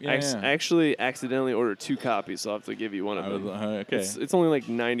 Oh, yeah. I actually accidentally ordered 2 copies, so I'll have to give you one of them. Okay. It's only like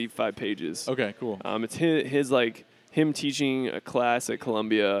 95 pages. Okay, cool. It's his like him teaching a class at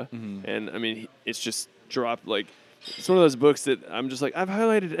Columbia, and I mean it's just dropped like. It's one of those books that I'm just like, I've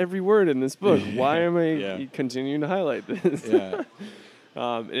highlighted every word in this book. Why am I continuing to highlight this? Yeah.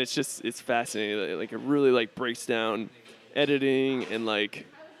 And it's fascinating. Like it really like breaks down editing and like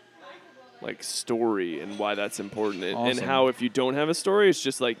story and why that's important, and how if you don't have a story, it's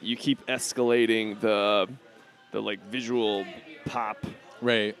just like you keep escalating the like visual pop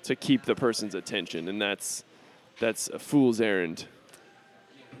to keep the person's attention, and that's a fool's errand.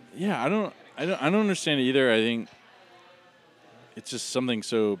 Yeah, I don't understand it either. I think it's just something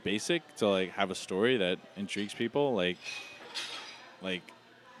so basic to like have a story that intrigues people, like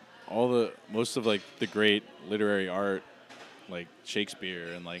most of like the great literary art, like Shakespeare,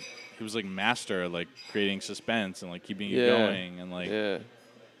 and like he was like master at like creating suspense and like keeping it going, and like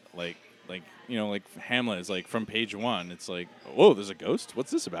like Hamlet is like from page 1 it's like, whoa, there's a ghost,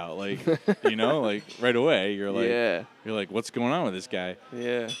 what's this about, like like right away you're like what's going on with this guy.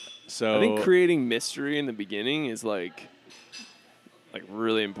 So I think creating mystery in the beginning is like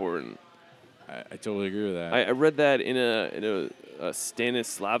really important. I totally agree with that. I read that in a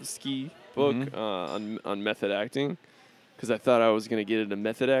Stanislavski book on method acting, because I thought I was going to get into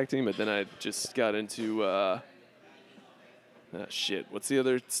method acting, but then I just got into what's the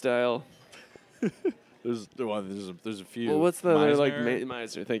other style? There's a few. Well, what's the Meisner? other, like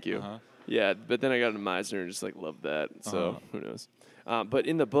Meisner? Thank you. Yeah, but then I got into Meisner and just like loved that. So who knows? But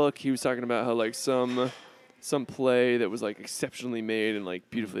in the book, he was talking about how like some play that was like exceptionally made and like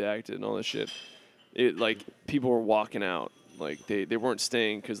beautifully acted and all this shit, it like people were walking out. Like they weren't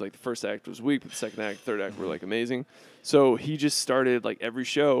staying because like the first act was weak, but the second act, third act were like amazing. So he just started like every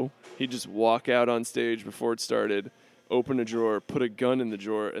show, he'd just walk out on stage before it started, open a drawer, put a gun in the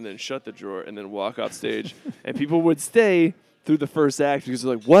drawer, and then shut the drawer, and then walk off stage. And people would stay through the first act because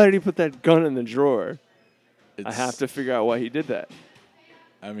they're like, why did he put that gun in the drawer? I have to figure out why he did that.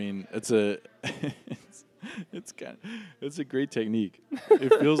 I mean, it's a great technique.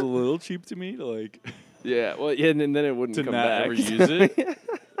 It feels a little cheap to me to like. Yeah, well, yeah, and then it wouldn't to come not back. ever use it.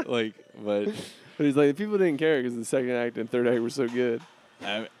 But he's like, people didn't care because the second act and third act were so good.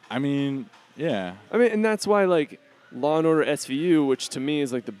 I mean, yeah. I mean, and that's why like Law and Order SVU, which to me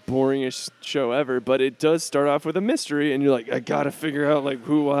is like the boringest show ever, but it does start off with a mystery, and you're like, I gotta figure out like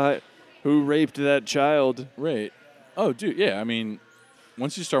who raped that child. Right. Oh, dude, yeah. I mean,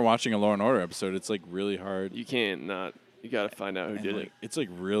 once you start watching a Law and Order episode, it's like really hard. You can't not. You gotta find out who did it. It's like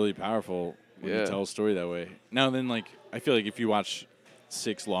really powerful when you tell a story that way. Now then, like I feel like if you watch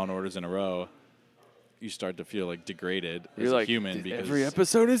 6 Law and Orders in a row, you start to feel like degraded as a human because every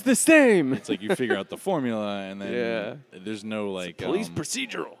episode is the same. It's like you figure out the formula, and then there's no like police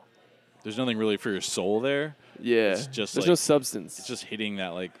procedural. There's nothing really for your soul there. Yeah, it's just there's like, no substance. It's just hitting that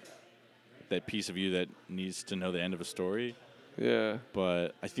like that piece of you that needs to know the end of a story. Yeah,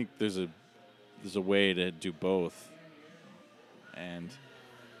 but I think there's a way to do both, and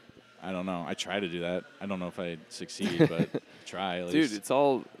I don't know. I try to do that. I don't know if I succeed, but try at least. Dude, it's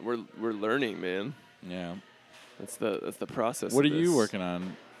all we're learning, man. Yeah, that's the process. What are you working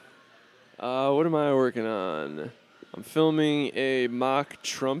on? What am I working on? I'm filming a mock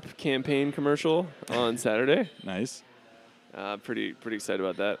Trump campaign commercial on Saturday. Nice. Pretty excited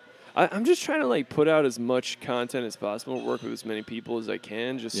about that. I'm just trying to like put out as much content as possible, work with as many people as I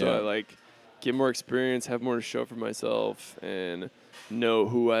can, just so I like get more experience, have more to show for myself, and know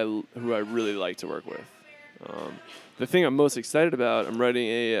who I really like to work with. The thing I'm most excited about, I'm writing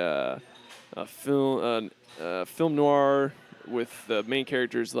a film noir with the main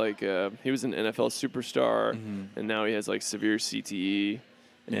characters like he was an NFL superstar, and now he has like severe CTE,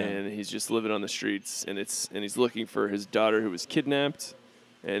 and he's just living on the streets, and he's looking for his daughter who was kidnapped,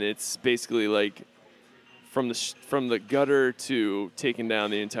 and it's basically like from the gutter to taking down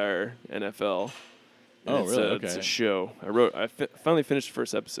the entire NFL. And Oh, really? It's Okay. a show. I finally finished the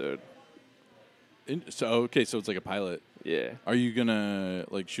first episode. So it's like a pilot. Yeah. Are you gonna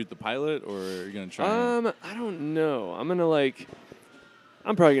like shoot the pilot, or are you gonna try? I don't know. I'm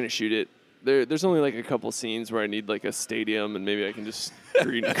probably gonna shoot it. There's only like a couple scenes where I need like a stadium, and maybe I can just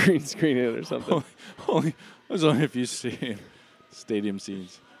green screen it or something. There's only a few stadium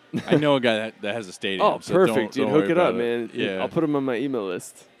scenes. I know a guy that has a stadium. Oh, so perfect, don't dude. worry Hook it up, about man. Yeah, I'll put him on my email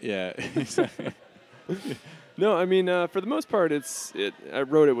list. Yeah, exactly. No, I mean, for the most part, I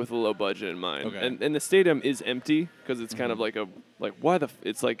wrote it with a low budget in mind. Okay. And the stadium is empty because it's kind of like why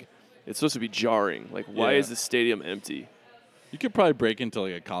it's like, it's supposed to be jarring. Like, why Yeah. is the stadium empty? You could probably break into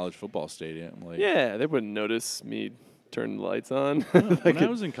like a college football stadium. Like, Yeah, they wouldn't notice me turning the lights on. when I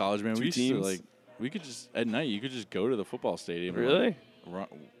was in college, man, two we used teams. to like, we could just, at night, you could just go to the football stadium. and, Really? like,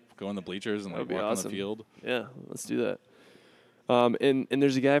 go in the bleachers and like That'd be walk awesome. on the field. Yeah, let's do that. And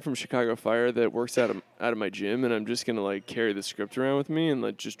there's a guy from Chicago Fire that works out of my gym, and I'm just gonna like carry the script around with me and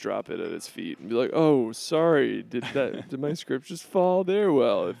like just drop it at his feet and be like, "Oh, sorry, did my script just fall there?"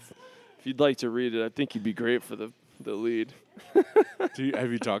 Well, if you'd like to read it, I think you'd be great for the lead.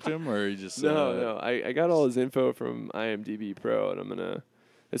 Have you talked to him, or you just No. I got all his info from IMDb Pro, and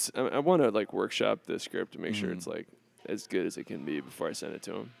I want to like workshop the script to make sure it's like as good as it can be before I send it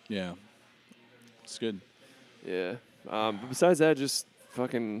to him. Yeah, it's good. Yeah. But besides that, just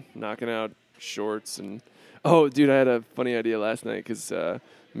fucking knocking out shorts and. Oh, dude, I had a funny idea last night because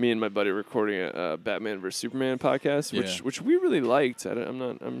me and my buddy were recording a Batman vs Superman podcast, which we really liked.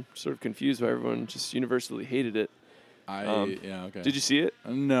 I'm sort of confused why everyone just universally hated it. Okay. Did you see it?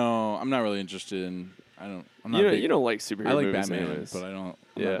 No, I'm not really interested in. I'm not. You don't like superhero I like movies Batman, anyways. but I'm not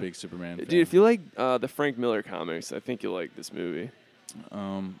Yeah. a big Superman fan. Dude, if you like the Frank Miller comics, I think you'll like this movie.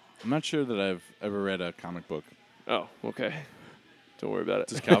 I'm not sure that I've ever read a comic book. Oh, okay. Don't worry about it.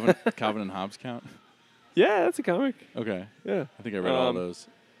 Does Calvin and Hobbes count? Yeah, that's a comic. Okay. Yeah. I think I read all those.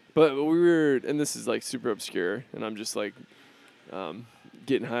 But we were, and this is like super obscure, and I'm just like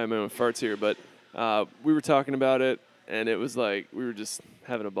getting high on my own farts here, but we were talking about it, and it was like we were just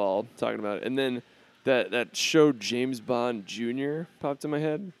having a ball talking about it. And then that show James Bond Jr. popped in my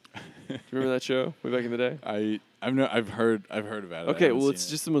head. Do you remember that show way back in the day? I've heard about it. Okay, well, it's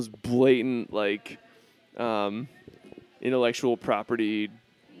just the most blatant like intellectual property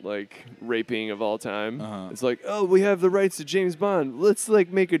like raping of all time. It's like, oh, we have the rights to James Bond. Let's like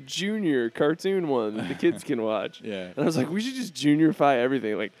make a junior cartoon one that the kids can watch. Yeah. And I was like, we should just juniorify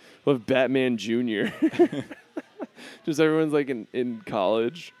everything. Like, we'll have Batman Junior. Just everyone's like in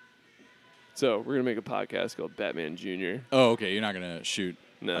college. So we're gonna make a podcast called Batman Junior. Oh, okay. You're not gonna shoot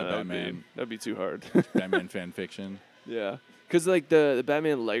No, Batman. that'd be too hard. Batman fan fiction. Yeah, because like the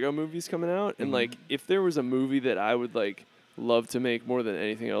Batman Lego movie's coming out, and like if there was a movie that I would like love to make more than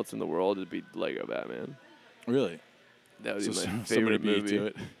anything else in the world, it'd be Lego Batman. Really? That would be my somebody favorite beat movie. to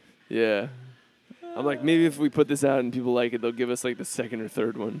it. Yeah, I'm like, maybe if we put this out and people like it, they'll give us like the second or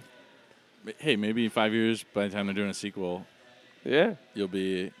third one. Hey, maybe in 5 years, by the time they're doing a sequel, Yeah, you'll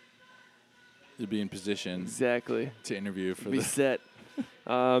be in position exactly. to interview for Be the. set.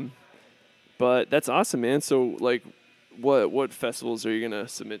 But that's awesome, man. So like, what festivals are you gonna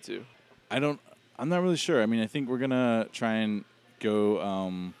submit to? I'm not really sure. I mean, I think we're gonna try and go,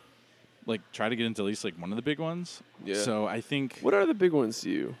 try to get into at least like one of the big ones. Yeah. So I think. What are the big ones to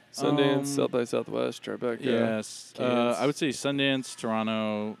you? Sundance, South by Southwest, Tribeca. Yes. Cannes? I would say Sundance,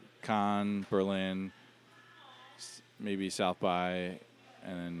 Toronto, Cannes, Berlin, maybe South by,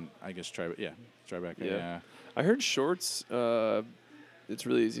 and then I guess Tribeca. Yeah. I heard shorts. It's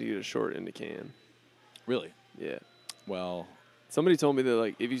really easy to get a short into Cannes. Really? Yeah. Well, Somebody told me that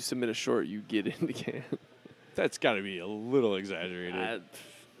like if you submit a short, you get into Cannes. that's got to be a little exaggerated.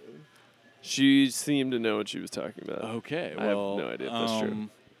 She seemed to know what she was talking about. Okay. I have no idea if that's true.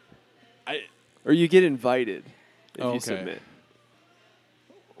 Or you get invited if you submit.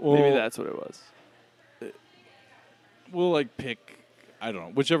 Well, Maybe that's what it was. We'll like pick. I don't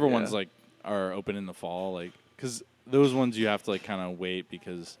know. Whichever Yeah. ones like are open in the fall, like because those ones you have to like kind of wait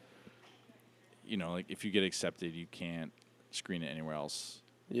because, like if you get accepted, you can't screen it anywhere else.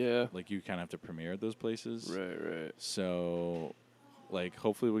 Yeah. Like you kind of have to premiere at those places. Right. So, like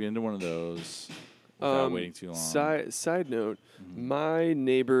hopefully we'll get into one of those without waiting too long. Side note, my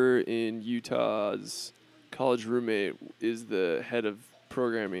neighbor in Utah's college roommate is the head of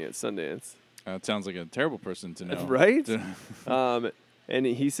programming at Sundance. It sounds like a terrible person to know. Right? And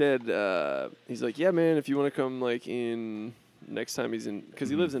he said, he's like, yeah, man, if you want to come like in next time he's in, because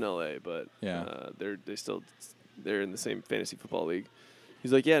he lives in LA, but Yeah. they're in the same fantasy football league.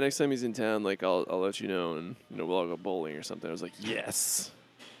 He's like, yeah, next time he's in town, like I'll let you know, and we'll all go bowling or something. I was like, yes,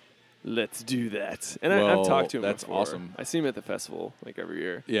 let's do that. And I've talked to him. That's before. awesome. I see him at the festival like every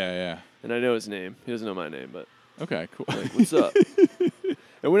year. Yeah. And I know his name. He doesn't know my name, but Okay, cool. like, what's up?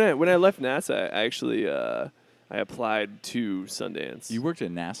 And when I left NASA, I actually I applied to Sundance. You worked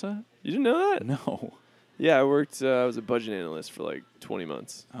at NASA? You didn't know that? No. Yeah, I worked. I was a budget analyst for like 20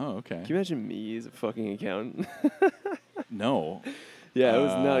 months. Oh, okay. Can you imagine me as a fucking accountant? No. Yeah, it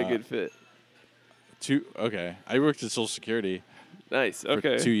was not a good fit. Okay. I worked at Social Security. Nice. For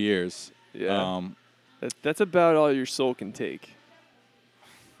Okay. 2 years. Yeah. That's about all your soul can take.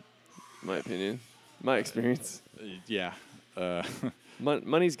 In my opinion. My experience. Yeah.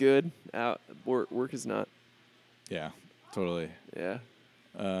 Money's good. Work is not. Yeah. Totally. Yeah.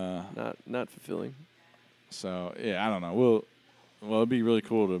 Not fulfilling. So yeah, I don't know. Well, it'd be really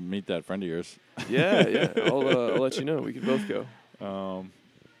cool to meet that friend of yours. Yeah. I'll let you know. We could both go.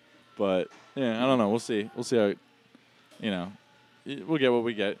 But yeah, I don't know. We'll see. We'll see how. We'll get what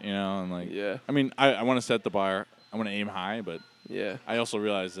we get. And like. Yeah. I mean, I want to set the bar. I want to aim high, but yeah. I also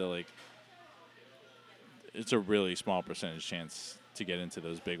realize that like. It's a really small percentage chance to get into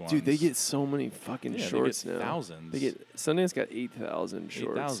those big ones. Dude, they get so many fucking shorts they get now. Thousands. Sundance got 8,000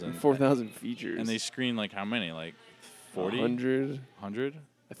 shorts. 8,000. And 4,000 features. And they screen like how many? Like 40? 100. 100?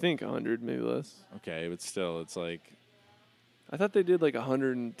 I think 100, maybe less. Okay, but still, it's like... I thought they did like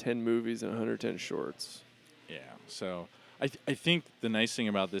 110 movies and 110 shorts. Yeah, so I think the nice thing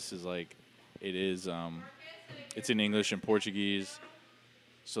about this is like it is it's in English and Portuguese,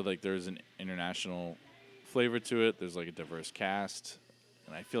 so like there's an international flavor to it. There's like a diverse cast,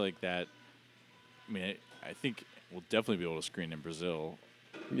 and I feel like that. I mean, I think we'll definitely be able to screen in Brazil.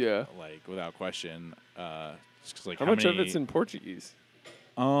 Yeah, like without question. Just 'cause, like how much of it's in Portuguese?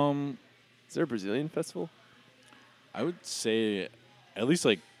 Is there a Brazilian festival? I would say at least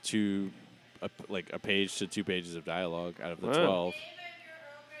like a page to 2 pages of dialogue out of the 12.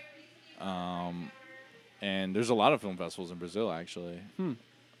 And there's a lot of film festivals in Brazil actually.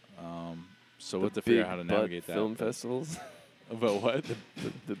 So we'll have to figure out how to navigate that. Film festivals? About what?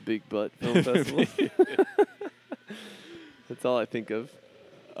 The big butt film festival? That's all I think of.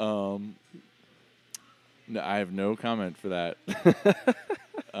 No, I have no comment for that.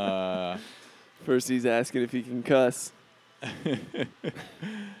 First he's asking if he can cuss.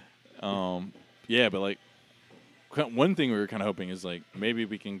 Yeah, but like one thing we were kind of hoping is like maybe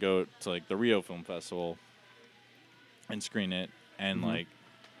we can go to like the Rio Film Festival and screen it and like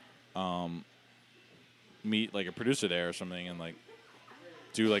meet like a producer there or something and like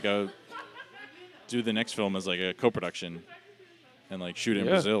do the next film as like a co-production and like shoot it in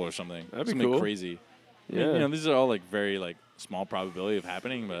Brazil or something. That'd be something cool. Crazy. Yeah. I mean, these are all like very like small probability of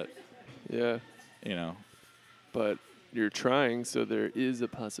happening, but yeah, but you're trying, so there is a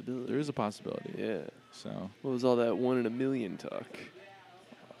possibility. There is a possibility. Yeah. So what was all that 1 in a million talk?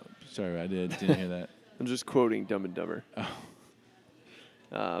 Sorry, I didn't hear that. I'm just quoting Dumb and Dumber.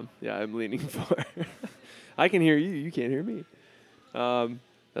 Oh. Yeah, I'm leaning for. I can hear you. You can't hear me.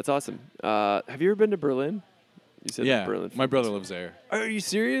 That's awesome. Have you ever been to Berlin? You said Berlin. My brother lives there. Are you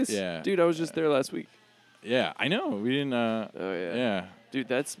serious? Yeah. Dude, I was just there last week. Yeah, I know. We didn't. Oh yeah. Yeah. Dude,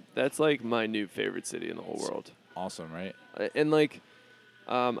 that's like my new favorite city in the whole world. Awesome, right? And like,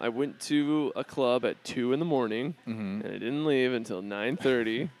 I went to a club at 2 a.m, Mm-hmm. and I didn't leave until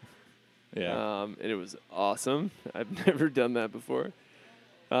 9:30. Yeah. And it was awesome. I've never done that before.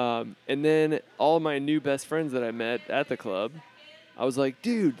 And then all my new best friends that I met at the club, I was like,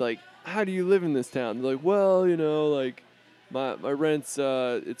 dude, like, how do you live in this town? They're like, well, like, my rent's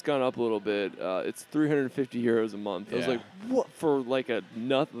it's gone up a little bit. It's 350 euros a month. I was like, what, for like a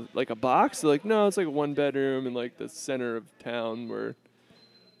box? They're like, no, it's like a 1-bedroom in like the center of town where,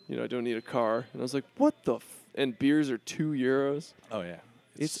 I don't need a car. And I was like, what the? And beers are 2 euros. Oh yeah.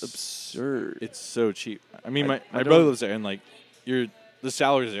 It's absurd. It's so cheap. I mean, my brother lives there, and like, the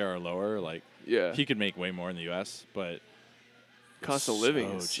salaries there are lower. Like, he could make way more in the U.S., but cost of living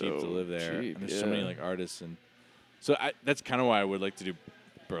so is cheap to live there. Cheap, and there's so many like artists, and so that's kind of why I would like to do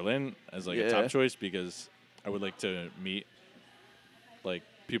Berlin as like a top choice, because I would like to meet like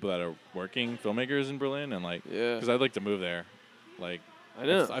people that are working filmmakers in Berlin, and like because I'd like to move there. Like, I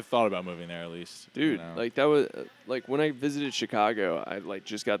know. I've thought about moving there at least. Dude, like that was like when I visited Chicago, I like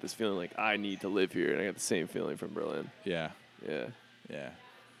just got this feeling like I need to live here, and I got the same feeling from Berlin. Yeah. Yeah.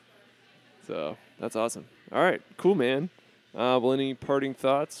 So that's awesome. All right, cool, man. Well, any parting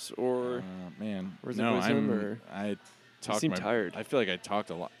thoughts or man? Or is it wisdom, I talked. You seem tired. I feel like I talked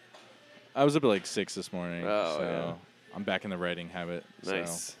a lot. I was up at like 6 this morning. Oh, so I'm back in the writing habit.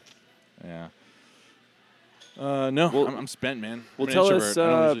 Nice. So, yeah. No, Well- I'm spent, man. well, I'm an tell introvert. us, I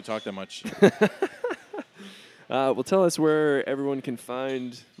don't usually talk that much. Well, tell us where everyone can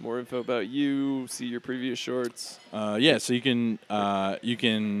find more info about you, see your previous shorts. Yeah, so you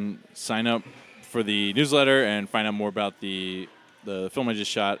can sign up for the newsletter and find out more about the film I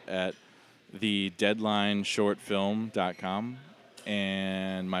just shot at thedeadlineshortfilm.com,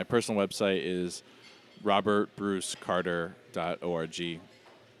 and my personal website is robertbrucecarter.org,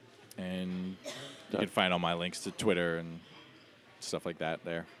 and you can find all my links to Twitter and stuff like that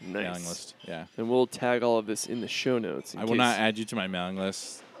there. Nice. Mailing list, yeah. And we'll tag all of this in the show notes. I will not add you to my mailing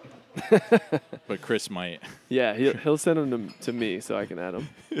list, but Chris might. Yeah, he'll send them to me so I can add them.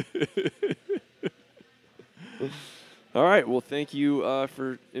 All right. Well, thank you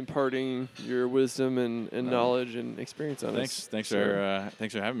for imparting your wisdom and knowledge and experience on us. Thanks for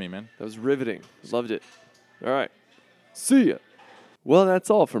having me, man. That was riveting. Loved it. All right. See ya. Well, that's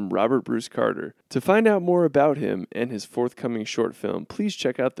all from Robert Bruce Carter. To find out more about him and his forthcoming short film, please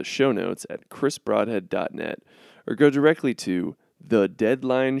check out the show notes at chrisbroadhead.net or go directly to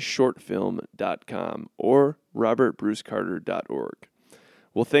thedeadlineshortfilm.com or robertbrucecarter.org.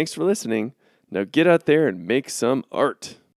 Well, thanks for listening. Now get out there and make some art.